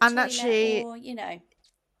go to the toilet, actually, or you know.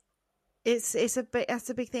 It's a bit.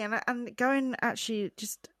 That's a big thing, and going actually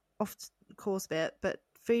just off course bit, but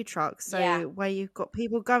food trucks. So where you've got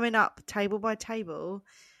people going up table by table,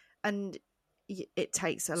 and it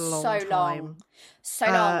takes a long time. So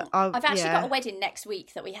long. I've actually got a wedding next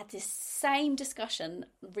week that we had this same discussion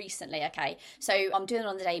recently. Okay, so I'm doing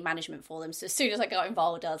on the day management for them. So as soon as I got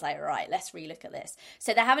involved, I was like, right, let's relook at this.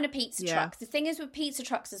 So they're having a pizza truck. The thing is with pizza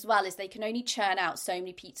trucks as well is they can only churn out so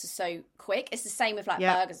many pizzas so quick. It's the same with like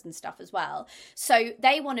burgers and stuff as well. So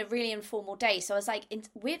they want a really informal day. So I was like,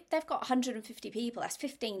 they've got 150 people. That's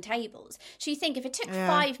 15 tables. So you think if it took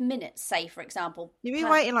 5 minutes, say for example, you'd be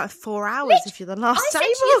waiting like 4 hours if you're the last table.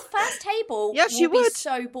 Your first table you will be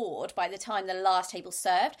so bored by the time the last table's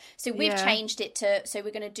served. So we've changed it to, so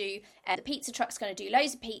we're going to do, the pizza truck's going to do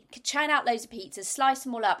loads of churn out loads of pizzas, slice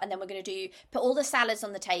them all up, and then we're going to put all the salads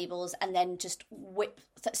on the tables, and then just whip.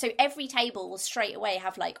 So every table will straight away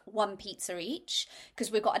have like one pizza each,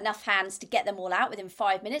 because we've got enough hands to get them all out within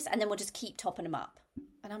 5 minutes, and then we'll just keep topping them up.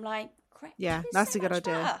 And I'm like, great. Yeah, that's a good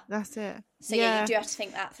idea. Better. That's it. So you do have to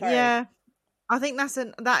think that through. Yeah. I think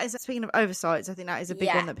that is speaking of oversights. I think that is a big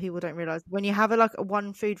one that people don't realise. When you have a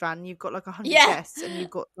one food van, you've got like 100 guests, and you've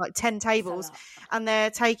got like 10 tables, and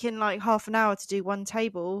they're taking like half an hour to do one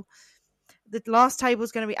table. The last table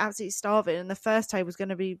is going to be absolutely starving, and the first table is going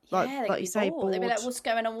to be like you say, bored. They'll be like, "What's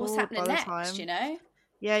going on? What's happening next?" You know.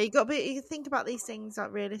 Yeah, you think about these things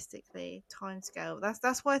like realistically, time scale.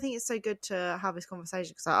 That's why I think it's so good to have this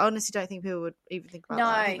conversation, because I honestly don't think people would even think about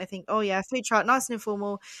that. I think they think, oh yeah, food truck, nice and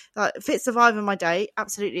informal, like fits the vibe of my day.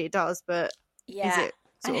 Absolutely, it does. But is it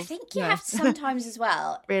and I think you have to sometimes as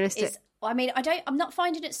well realistic? I'm not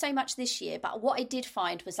finding it so much this year, but what I did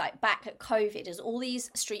find was like back at COVID, as all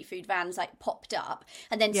these street food vans like popped up,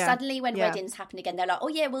 and then suddenly when weddings happened again, they're like, oh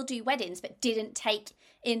yeah, we'll do weddings, but didn't take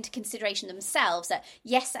into consideration themselves that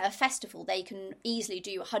yes, at a festival they can easily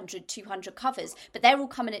do 100, 200 covers, but they're all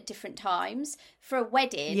coming at different times. For a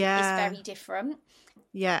wedding, it's very different.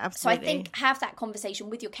 Yeah, absolutely. So I think have that conversation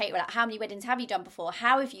with your caterer, like how many weddings have you done before?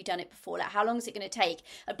 How have you done it before? Like how long is it going to take?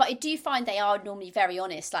 But I do find they are normally very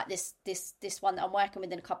honest. Like this one that I'm working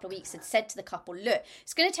with in a couple of weeks had said to the couple, look,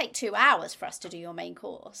 it's going to take 2 hours for us to do your main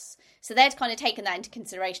course. So they'd kind of taken that into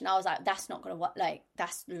consideration. I was like, that's not going to work. Like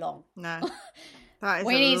that's long. No. That is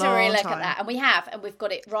we need to really look at that, and we've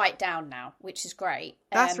got it right down now, which is great.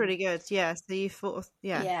 That's really good. Yeah, so you thought of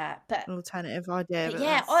but an alternative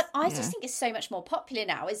idea. But I just think it's so much more popular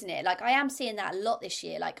now, isn't it? Like I am seeing that a lot this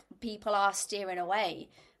year. Like people are steering away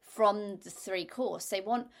from the 3-course. They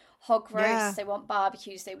want hog roasts, they want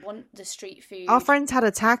barbecues, they want the street food. Our friends had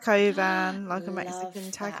a taco van, like a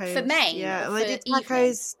Mexican taco for Maine. Yeah, they did tacos.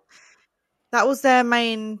 Evening. That was their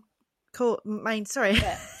main. Their main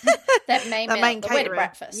catering.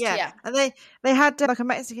 Breakfast. Yeah. And they had like a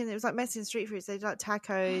Mexican. It was like Mexican street food. So they did like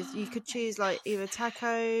tacos. You could choose like either taco.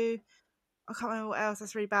 I can't remember what else.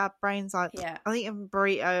 That's really bad. Brains like I think a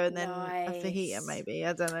burrito and then a fajita maybe.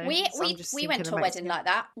 I don't know. We went to a wedding like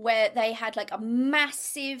that where they had like a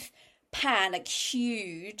massive pan, like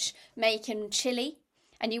huge, making chili.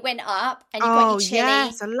 And you went up and you got your chili.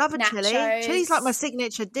 Yes, I love a nachos. chili. Chili's like my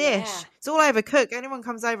signature dish. Yeah. It's all overcooked. Anyone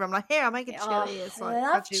comes over, I'm like, here, I'll make a chili. It's like, I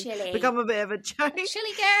love chili. Become a bit of a joke.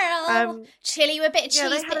 Chili girl. Chili with a bit of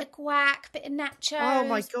cheese, bit of guac, bit of nachos. Oh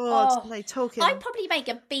my God. They talking. I'd probably make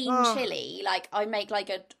a bean chili. Like I make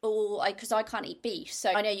like because I can't eat beef.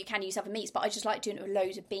 So I know you can use other meats, but I just like doing it with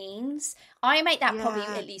loads of beans. I make that probably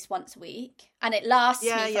at least once a week. And it lasts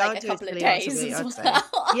me for like a couple of days as well.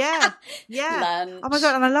 Yeah. Lunch. Oh my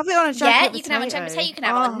God, and I love it on a jacket potato. potato. You can have a jacket potato, you can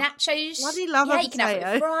have it on nachos. Bloody love a potato. You can have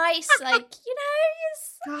it with rice. Like,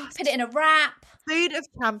 put it in a wrap. Food of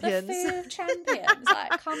champions. The food of champions.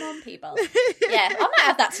 Like, come on, people. Yeah, I might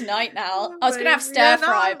have that tonight now. I was going to have stir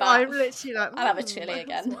fry, but I'm literally like, I'll have a chili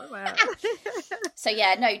again. So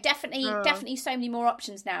definitely so many more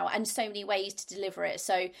options now and so many ways to deliver it.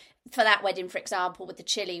 So for that wedding, for example, with the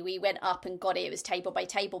chili, we went up and got it. It was table by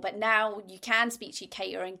table. But now you can speak to your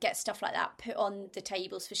caterer and get stuff like that put on the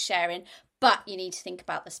tables for sharing. But you need to think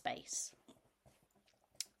about the space.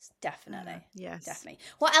 Definitely. Yes. Definitely.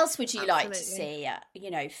 What else would you like to see,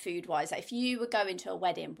 food-wise? Like if you were going to a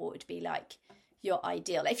wedding, what would be like your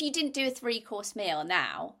ideal? If you didn't do a 3-course meal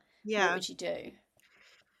now, what would you do?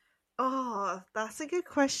 Oh, that's a good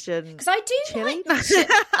question. Because I do chili.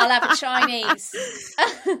 I'll have a Chinese.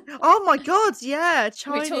 Oh my God, yeah,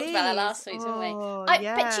 Chinese. We talked about that last week, didn't we? But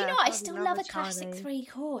do you know what? I still love a classic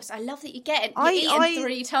 3-course. I love that you get it. You eat it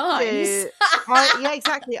 3 times. Yeah,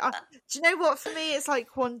 exactly. Do you know what? For me, it's like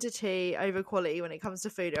quantity over quality when it comes to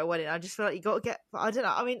food at a wedding. I just feel like you got to get. I don't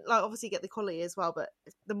know. I mean, like obviously get the quality as well, but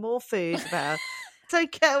the more food, the better. Don't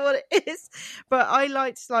care what it is, but I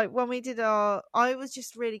liked when we did I was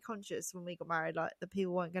just really conscious when we got married, like the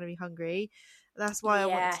people weren't going to be hungry. That's why I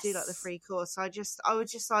wanted to do like the 3-course. So I was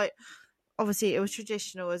just like, obviously it was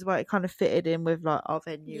traditional as well. It kind of fitted in with like our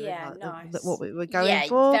venue and like what we were going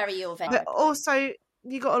for. Very your venue. But also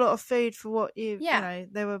you got a lot of food for what you know.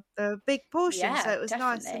 They were big portions, so it was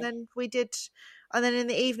nice. And then we did. And then in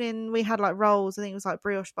the evening we had like rolls. I think it was like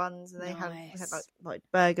brioche buns, and we had like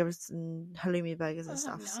burgers and halloumi burgers and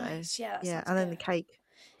stuff. Nice. So and then the cake.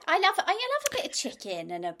 I love a bit of chicken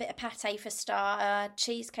and a bit of pate for starter,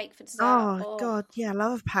 cheesecake for dessert. Oh God, yeah, I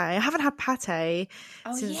love pate. I haven't had pate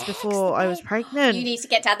since before I was pregnant. You need to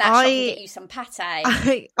get down that shop and get you some pate.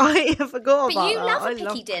 I forgot about that. But you love a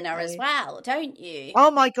picky dinner as well, don't you? Oh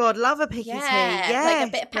my God, love a picky tea. Yeah, like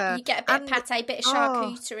a bit of you get a bit of pate, a bit of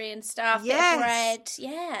charcuterie and stuff, bit of bread.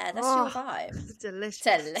 Yeah, that's your vibe.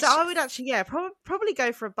 Delicious. So I would actually, probably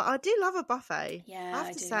go for but I do love a buffet. Yeah, I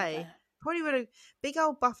have to say. Probably with a big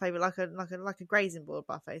old buffet, but like a grazing board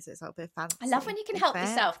buffet, so it's like a bit fancy. I love when you can help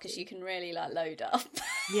yourself because you can really like load up.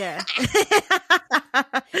 Yeah.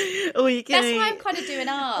 Or you can. That's why I'm kind of doing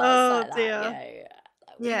ours. Oh like dear. That,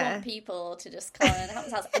 we want people to just come and help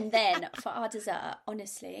themselves. And then for our dessert,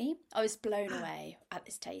 honestly, I was blown away at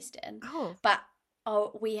this tasting. But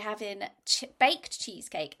we having baked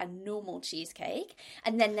cheesecake and normal cheesecake,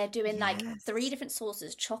 and then they're doing like 3 different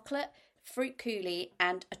sauces: chocolate, fruit coulis,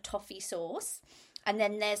 and a toffee sauce. And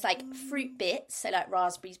then there's like fruit bits, so like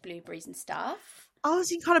raspberries, blueberries and stuff. Oh,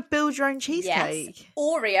 so you can kind of build your own cheesecake. Yes.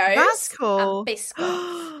 Oreos. That's cool. And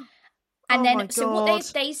biscuits. And then, so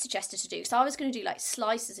what they suggested to do, so I was going to do like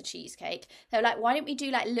slices of cheesecake. They were like, why don't we do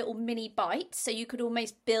like little mini bites? So you could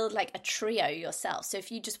almost build like a trio yourself. So if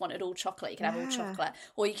you just wanted all chocolate, you could have all chocolate.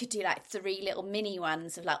 Or you could do like 3 little mini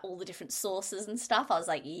ones of like all the different sauces and stuff. I was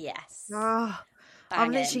like, yes. Oh,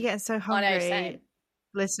 I'm literally getting so hungry. I know, same.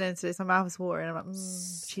 Listening to this, my mouth is watering. I'm like,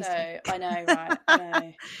 cheesecake. So I know, right? I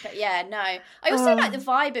know. But yeah, no. I also like the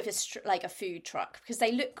vibe of like a food truck, because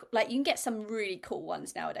they look like you can get some really cool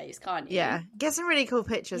ones nowadays, can't you? Yeah, get some really cool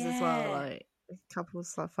pictures as well, like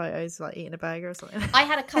couples like photos like eating a burger or something. I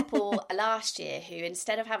had a couple last year who,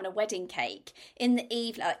 instead of having a wedding cake in the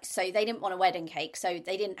evening, like, so they didn't want a wedding cake, so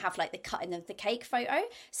they didn't have like the cutting of the cake photo,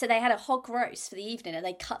 so they had a hog roast for the evening and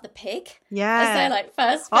they cut the pig as their like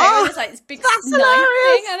first photo. It's like this big knife thing.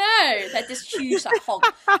 I know, they're this huge like hog.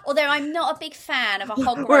 Although I'm not a big fan of a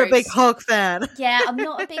hog roast. We're a big hog fan. Yeah, I'm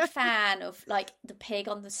not a big fan of like the pig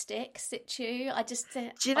on the stick situ. I just do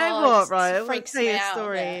you know what, right? I'll tell you a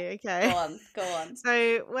story. Okay, go on.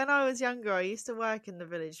 So when I was younger, I used to work in the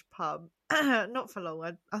village pub. Not for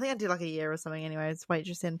long. I think I did like a year or something anyway. I was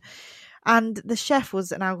waitressing. And the chef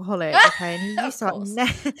was an alcoholic, okay? And he used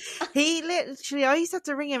to he literally, I used to have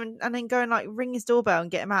to ring him and then go and like ring his doorbell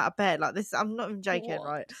and get him out of bed. Like this, I'm not even joking,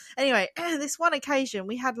 right? Anyway, this one occasion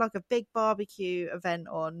we had like a big barbecue event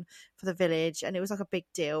on for the village, and it was like a big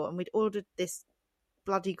deal. And we'd ordered this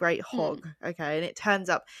bloody great hog, okay, and it turns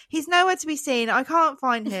up he's nowhere to be seen. I can't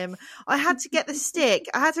find him. I had to get the stick.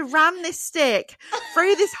 I had to ram this stick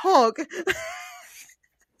through this hog. And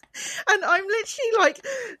I'm literally like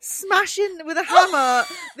smashing with a hammer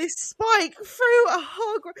this spike through a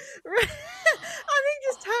hog, and he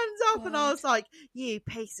just turns up, and I was like, you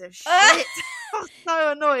piece of shit. I was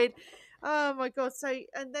so annoyed. Oh my god! So,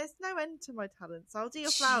 and there's no end to my talents. I'll do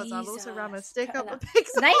your flowers. I'll also ram a stick up a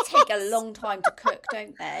pig's They take a long time to cook,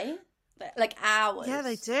 don't they? Like hours. Yeah,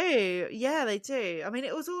 they do. Yeah, they do. I mean,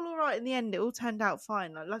 it was all right in the end. It all turned out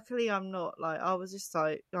fine. Like, luckily, I'm not like, I was just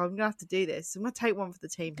like, I'm gonna have to do this. I'm gonna take one for the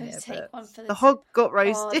team here. Take one for the hog got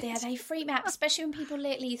roasted. Oh, yeah, they freak me out, especially when people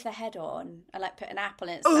leave their head on and like put an apple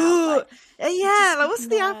in its mouth. Yeah, like what's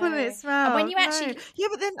the apple in its mouth? And when you actually, yeah,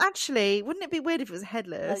 but then actually, wouldn't it be weird if it was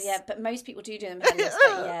headless? Oh, yeah, but most people do them headless.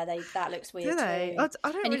 But yeah, that looks weird too. I don't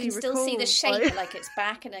and really you can still see the shape of like its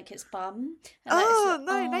back and like its bum.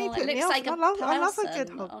 And it looks like I love a good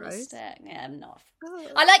hog roast. Yeah, I'm not.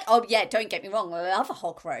 I like. Oh yeah, don't get me wrong. I love a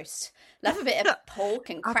hog roast. Love a bit of pork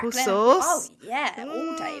and crackling. Applesauce. Oh yeah,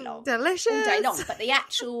 all day long. Delicious. All day long. But the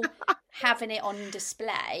actual having it on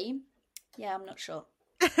display, yeah, I'm not sure.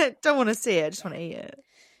 Don't want to see it. I just want to eat it.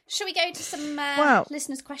 Shall we go to some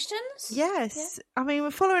listeners' questions? Yes. Yeah. I mean,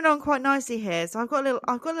 we're following on quite nicely here. So I've got a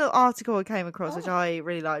little article I came across which I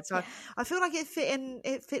really liked. So I feel like it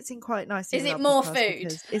fits in quite nicely. Is it more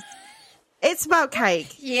food? It's about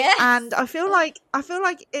cake. Yeah. And I feel like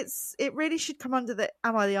it really should come under the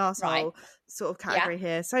am I the arsehole sort of category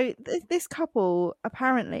here. So this couple,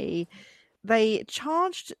 apparently, they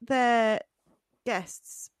charged their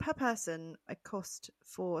guests per person a cost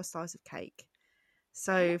for a slice of cake.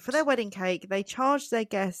 So for their wedding cake, they charged their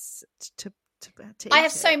guests to I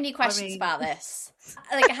have so many questions about this.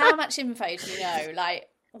 Like, how much info do you know? Like,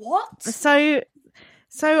 what? So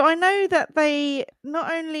I know that they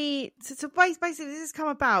not only so basically this has come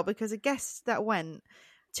about because a guest that went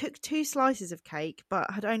took 2 slices of cake but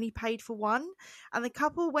had only paid for one, and the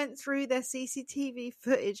couple went through their CCTV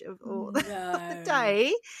footage of all the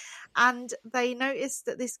day, and they noticed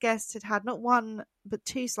that this guest had not 1 but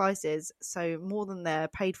 2 slices, so more than their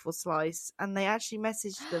paid for slice, and they actually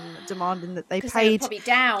messaged them demanding that they paid. They were probably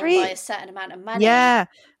down by a certain amount of money. Yeah,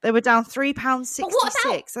 they were down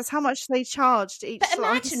 £3.66. That's how much they charged each slice. But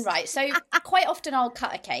imagine, right? So quite often I'll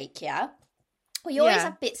cut a cake, yeah. Well, you always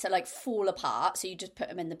have bits that like fall apart, so you just put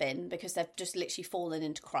them in the bin because they've just literally fallen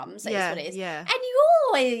into crumbs. That is what it is. Yeah. And you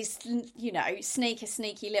always, sneak a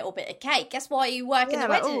sneaky little bit of cake. That's why you work in the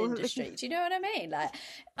wedding industry. Do you know what I mean? Like,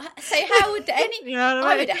 so how would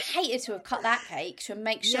I would have hated to have cut that cake to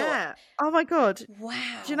make sure. Yeah. Oh my god.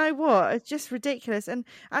 Wow. Do you know what? It's just ridiculous. And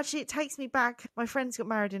actually, it takes me back. My friends got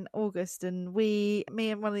married in August, and me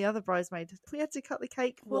and one of the other bridesmaids, we had to cut the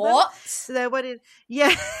cake for them. So their wedding.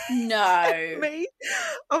 Yeah. No.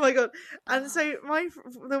 Oh my god. And so my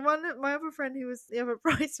other friend who was the other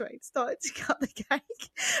bridesmaid started to cut the cake,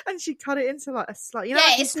 and she cut it into like a slice.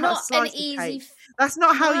 It's not an easy. That's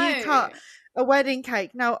not how you cut a wedding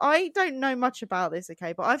cake. Now, I don't know much about this,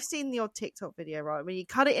 okay, but I've seen the odd TikTok video, right, where you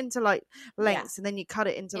cut it into like lengths and then you cut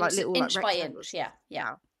it into like little inch like by rectangles. inch.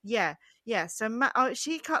 Yeah. So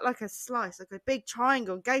she cut like a slice, like a big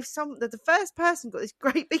triangle, and gave the first person got this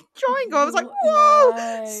great big triangle. I was like,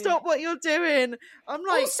 whoa, stop what you're doing. I'm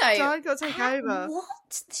like, also, I've got to take over. Why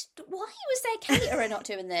was their caterer not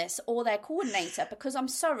doing this, or their coordinator? Because I'm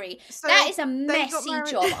sorry, that is a messy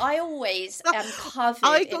job. I always am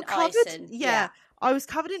covered in icing. Yeah. I was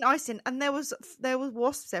covered in icing, and there was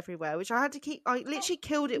wasps everywhere, which I had to keep. I literally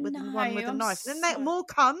killed it with one with a knife. Then more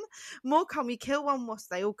come. You kill one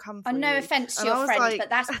wasp, they all come. No offense to your friend,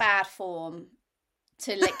 but that's bad form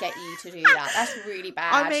to get you to do that. That's really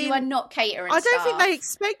bad. I mean, you are not catering. I don't think they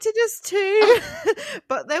expected us to,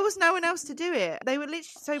 but there was no one else to do it. They were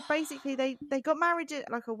literally basically they got married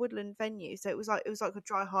at like a woodland venue, so it was like a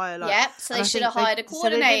dry hire. Like, so they should have hired a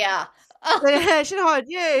coordinator. They should have hired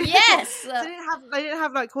you. Yes. They didn't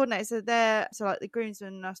have like coordinators. So like the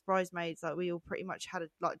groomsmen and us bridesmaids, like we all pretty much had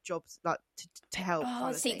like jobs like to help.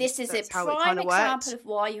 This is a prime example of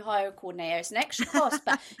why you hire a coordinator. It's an extra cost,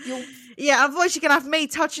 but you're otherwise you're gonna have me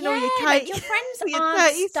touching all your cake. Like your friends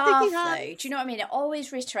aren't staff though. Do you know what I mean? I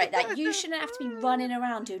always reiterate that you shouldn't have to be running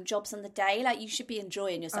around doing jobs on the day. Like you should be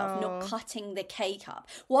enjoying yourself, not cutting the cake up.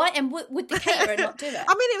 Why? And would the caterer not do it?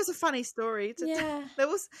 I mean, it was a funny story.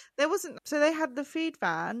 There wasn't. So they had the food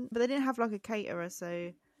van, but they didn't have like a caterer.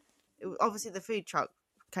 So obviously the food truck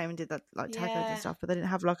came and did that like tacos and stuff, but they didn't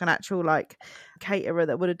have like an actual like caterer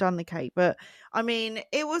that would have done the cake. But I mean,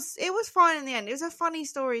 it was fine in the end. It was a funny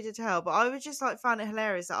story to tell, but I was just like found it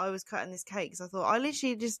hilarious that I was cutting this cake because I thought I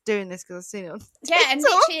literally just doing this because I've seen it on TikTok. And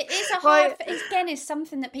literally it is a hard again is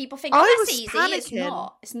something that people think that's easy.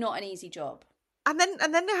 Panicking. It's not an easy job. And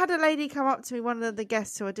then they had a lady come up to me, one of the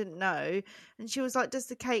guests who I didn't know, and she was like, "Does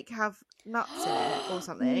the cake have nuts in it or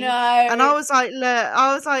something?" No. And I was like,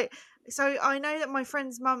 so I know that my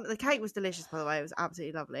friend's mum, the cake was delicious, by the way. It was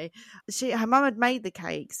absolutely lovely. Her mum had made the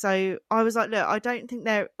cake. So I was like, look, I don't think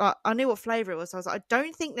I knew what flavour it was. So I was like, I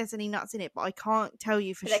don't think there's any nuts in it, but I can't tell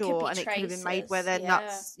you for sure. And it could have been made where they're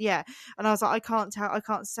nuts. Yeah. And I was like, I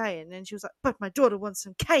can't say. And then she was like, but my daughter wants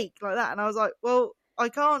some cake like that. And I was like, well, I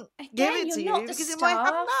can't give it to you because it might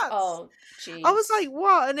have nuts. Oh, jeez. I was like,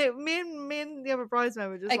 what? And me and the other bridesmaid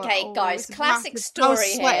were just okay, guys, classic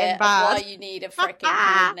story here of why you need a freaking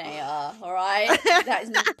coordinator, all right? That is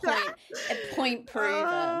a point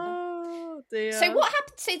proven. Dear. So what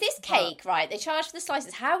happened? So this cake, right? They charge for the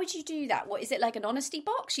slices. How would you do that? What is it, like an honesty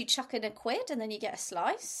box? You chuck in £1 and then you get a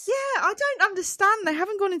slice? Yeah, I don't understand. They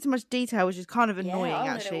haven't gone into much detail, which is kind of annoying.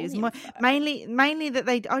 Actually, it's mainly that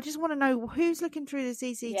I just want to know who's looking through the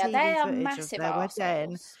CCTV. Yeah, they are footage massive of their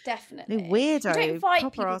wedding. Definitely, they're weirdo. You don't invite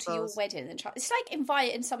people arseholes to your wedding and it's like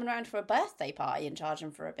inviting someone around for a birthday party and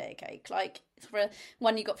charging for a bit of cake, like for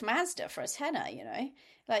one you got from Asda for a tenner. You know,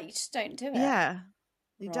 like you just don't do it. Yeah.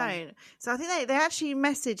 You don't. So I think they actually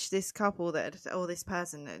messaged this couple this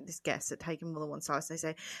person, this guest had taken more than one slice. They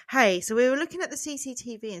say, hey, so we were looking at the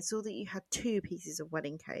CCTV and saw that you had 2 pieces of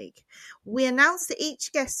wedding cake. We announced that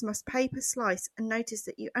each guest must pay per slice and noticed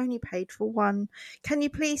that you only paid for 1. Can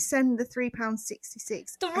you please send the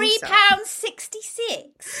 £3.66?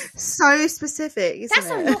 £3.66? So specific, isn't it?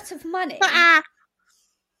 That's a lot of money.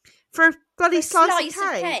 For a bloody slice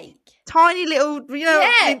of cake. Tiny little,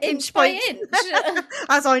 inch by inch.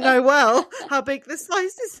 As I know well how big the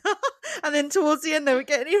slices are. And then towards the end, they were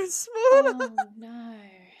getting even smaller. Oh, no.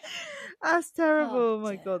 That's terrible. Oh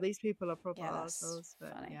my God, these people are proper assholes.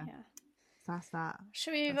 Funny, yeah. That's that.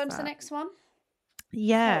 Should we move on to the next one?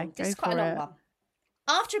 Yeah, this is quite a long one.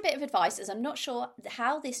 After a bit of advice, as I'm not sure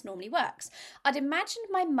how this normally works, I'd imagined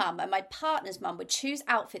my mum and my partner's mum would choose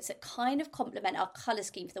outfits that kind of complement our colour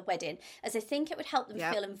scheme for the wedding, as I think it would help them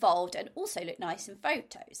feel involved and also look nice in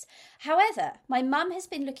photos. However, my mum has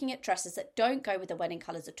been looking at dresses that don't go with the wedding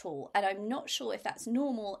colours at all, and I'm not sure if that's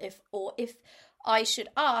normal if I should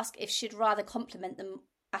ask if she'd rather complement them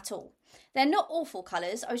at all. They're not awful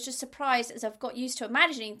colours. I was just surprised as I've got used to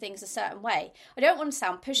imagining things a certain way. I don't want to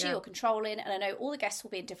sound pushy or controlling, and I know all the guests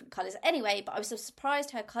will be in different colours anyway, but I was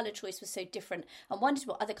surprised her colour choice was so different and wondered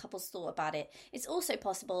what other couples thought about it. It's also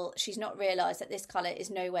possible she's not realised that this colour is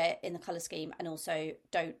nowhere in the colour scheme and also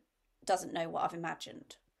doesn't know what I've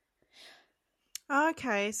imagined.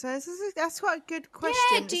 Okay, so that's quite a good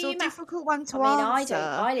question. It's a difficult one to answer.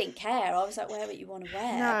 I didn't care. I was like, wear what you want to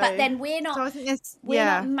wear. No. But then we're not. So I think we're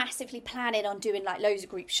not massively planning on doing like loads of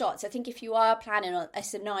group shots. I think if you are planning on,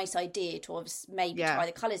 it's a nice idea to maybe try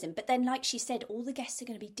the colours in. But then, like she said, all the guests are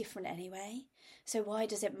going to be different anyway. So why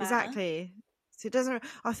does it matter? Exactly. So it doesn't.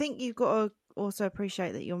 I think you've got to also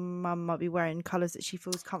appreciate that your mum might be wearing colours that she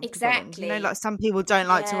feels comfortable in. You know, like some people don't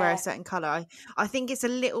like to wear a certain colour. I think it's a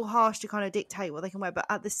little harsh to kind of dictate what they can wear, but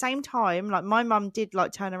at the same time, like my mum did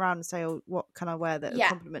like turn around and say, "Oh, what can I wear that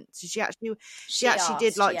compliments?" So she actually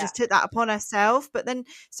did like just took that upon herself. But then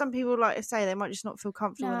some people, like I say, they might just not feel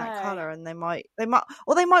comfortable in that colour, and they might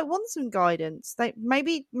want some guidance.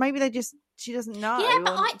 Maybe she doesn't know. Yeah,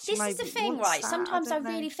 but this is the thing, right? Sometimes I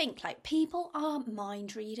really think like people aren't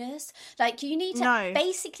mind readers. Like you need to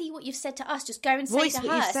basically what you've said to us, just go and say to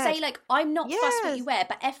her, say like, I'm not fussed what you wear,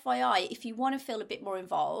 but FYI, if you want to feel a bit more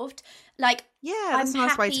involved, like I'm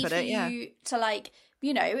happy for you to like,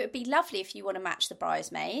 you know, it'd be lovely if you want to match the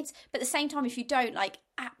bridesmaids, but at the same time, if you don't, like,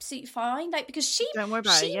 absolutely fine. Like, because she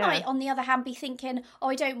might, on the other hand, be thinking, oh,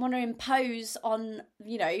 I don't want to impose on,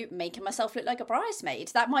 you know, making myself look like a bridesmaid.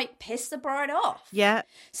 That might piss the bride off. Yeah.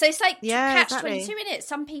 So it's like catch-22 in it.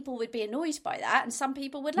 Some people would be annoyed by that, and some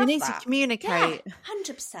people would love that. You need to communicate. Yeah,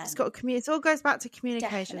 100%. It's got to communicate. It all goes back to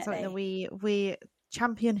communication. Definitely. Something that we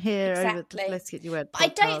champion here over the Let's Get You Wed podcast. I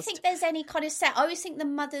don't think there's any kind of set. I always think the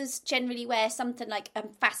mothers generally wear something like a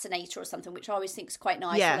fascinator or something, which I always think is quite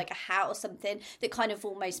nice, or like a hat or something that kind of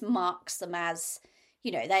almost marks them as,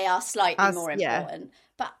 you know, they are slightly more important.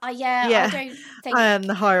 But I don't think I am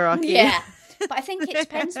the hierarchy. Yeah. But I think it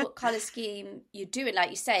depends what colour scheme you're doing.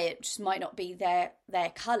 Like you say, it just might not be their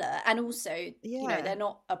colour. And also, you know, they're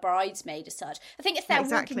not a bridesmaid as such. I think if they're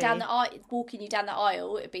walking you down the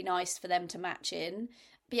aisle, it'd be nice for them to match in.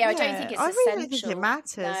 But I don't think it's essential. I really don't think it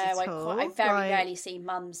matters I very rarely see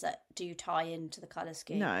mums that do tie into the colour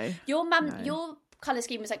scheme. No. Your mum, your colour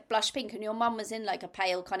scheme was like blush pink, and your mum was in like a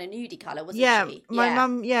pale kind of nudie colour, wasn't she? My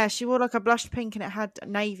mum, she wore like a blush pink and it had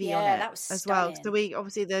navy on it that was as well. So we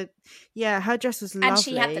obviously her dress was lovely. And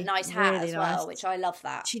she had the nice hat really as well, which I love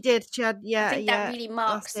that. She did. She had, I think that really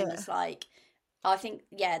marks them as like, I think,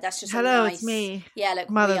 that's just hello, a nice, it's me. Yeah, look,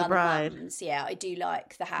 mother we are the bride. The mums. Yeah, I do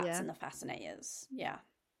like the hats and the fascinators. Yeah.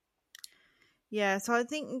 Yeah, so I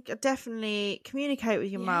think definitely communicate with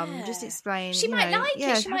your mum. Just explain. She might like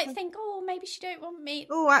it. She might think, oh, maybe she don't want me.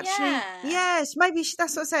 Oh, actually, yes, maybe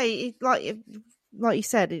that's what I say. Like you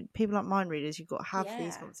said, people aren't mind readers. You've got to have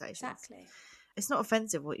these conversations. Exactly. It's not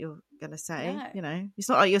offensive what you're going to say. No. You know, it's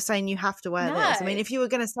not like you're saying you have to wear this. I mean, if you were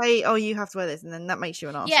going to say, oh, you have to wear this, and then that makes you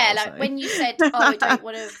an arsehole. Yeah, like when you said, oh, I don't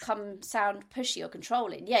want to sound pushy or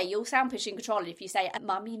controlling. Yeah, you'll sound pushy and controlling if you say,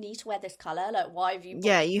 Mum, you need to wear this colour. Like, why have you...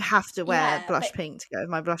 Yeah, you have to wear blush pink to go with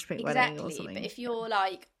my blush pink wedding or something. But if you're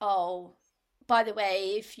like, oh, by the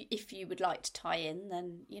way, if you would like to tie in,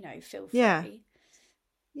 then, you know, feel free.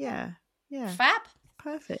 Yeah. Fab.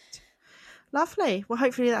 Perfect. Lovely. Well,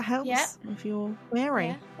 hopefully that helps if you're wearing.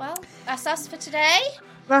 Yeah. Well, that's us for today.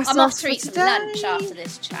 I'm off to eat some lunch after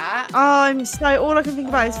this chat. Oh, all I can think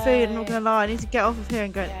about is food. I'm not going to lie. I need to get off of here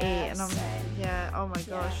and go and eat. And oh my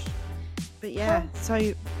gosh. But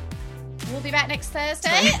so... We'll be back next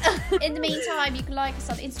Thursday. In the meantime, you can like us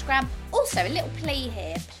on Instagram. Also, a little plea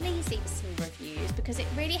here. Please leave us some reviews because it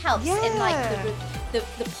really helps in like the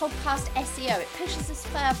podcast SEO. It pushes us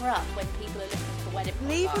further up when people are looking for wedding podcasts.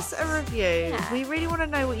 Leave us a review. Yeah. We really want to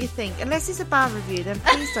know what you think. Unless it's a bad review, then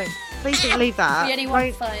please don't leave that. We only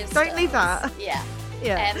want 5 stars. Don't leave that. Yeah.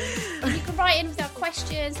 You can write in with our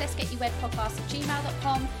questions. Let's get you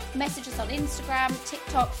wedpodcast@gmail.com. Message us on Instagram,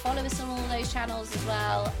 TikTok. Follow us on all those channels as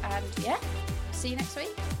well. And see you next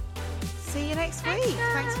week. Thanks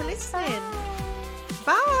for listening.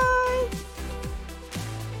 Bye.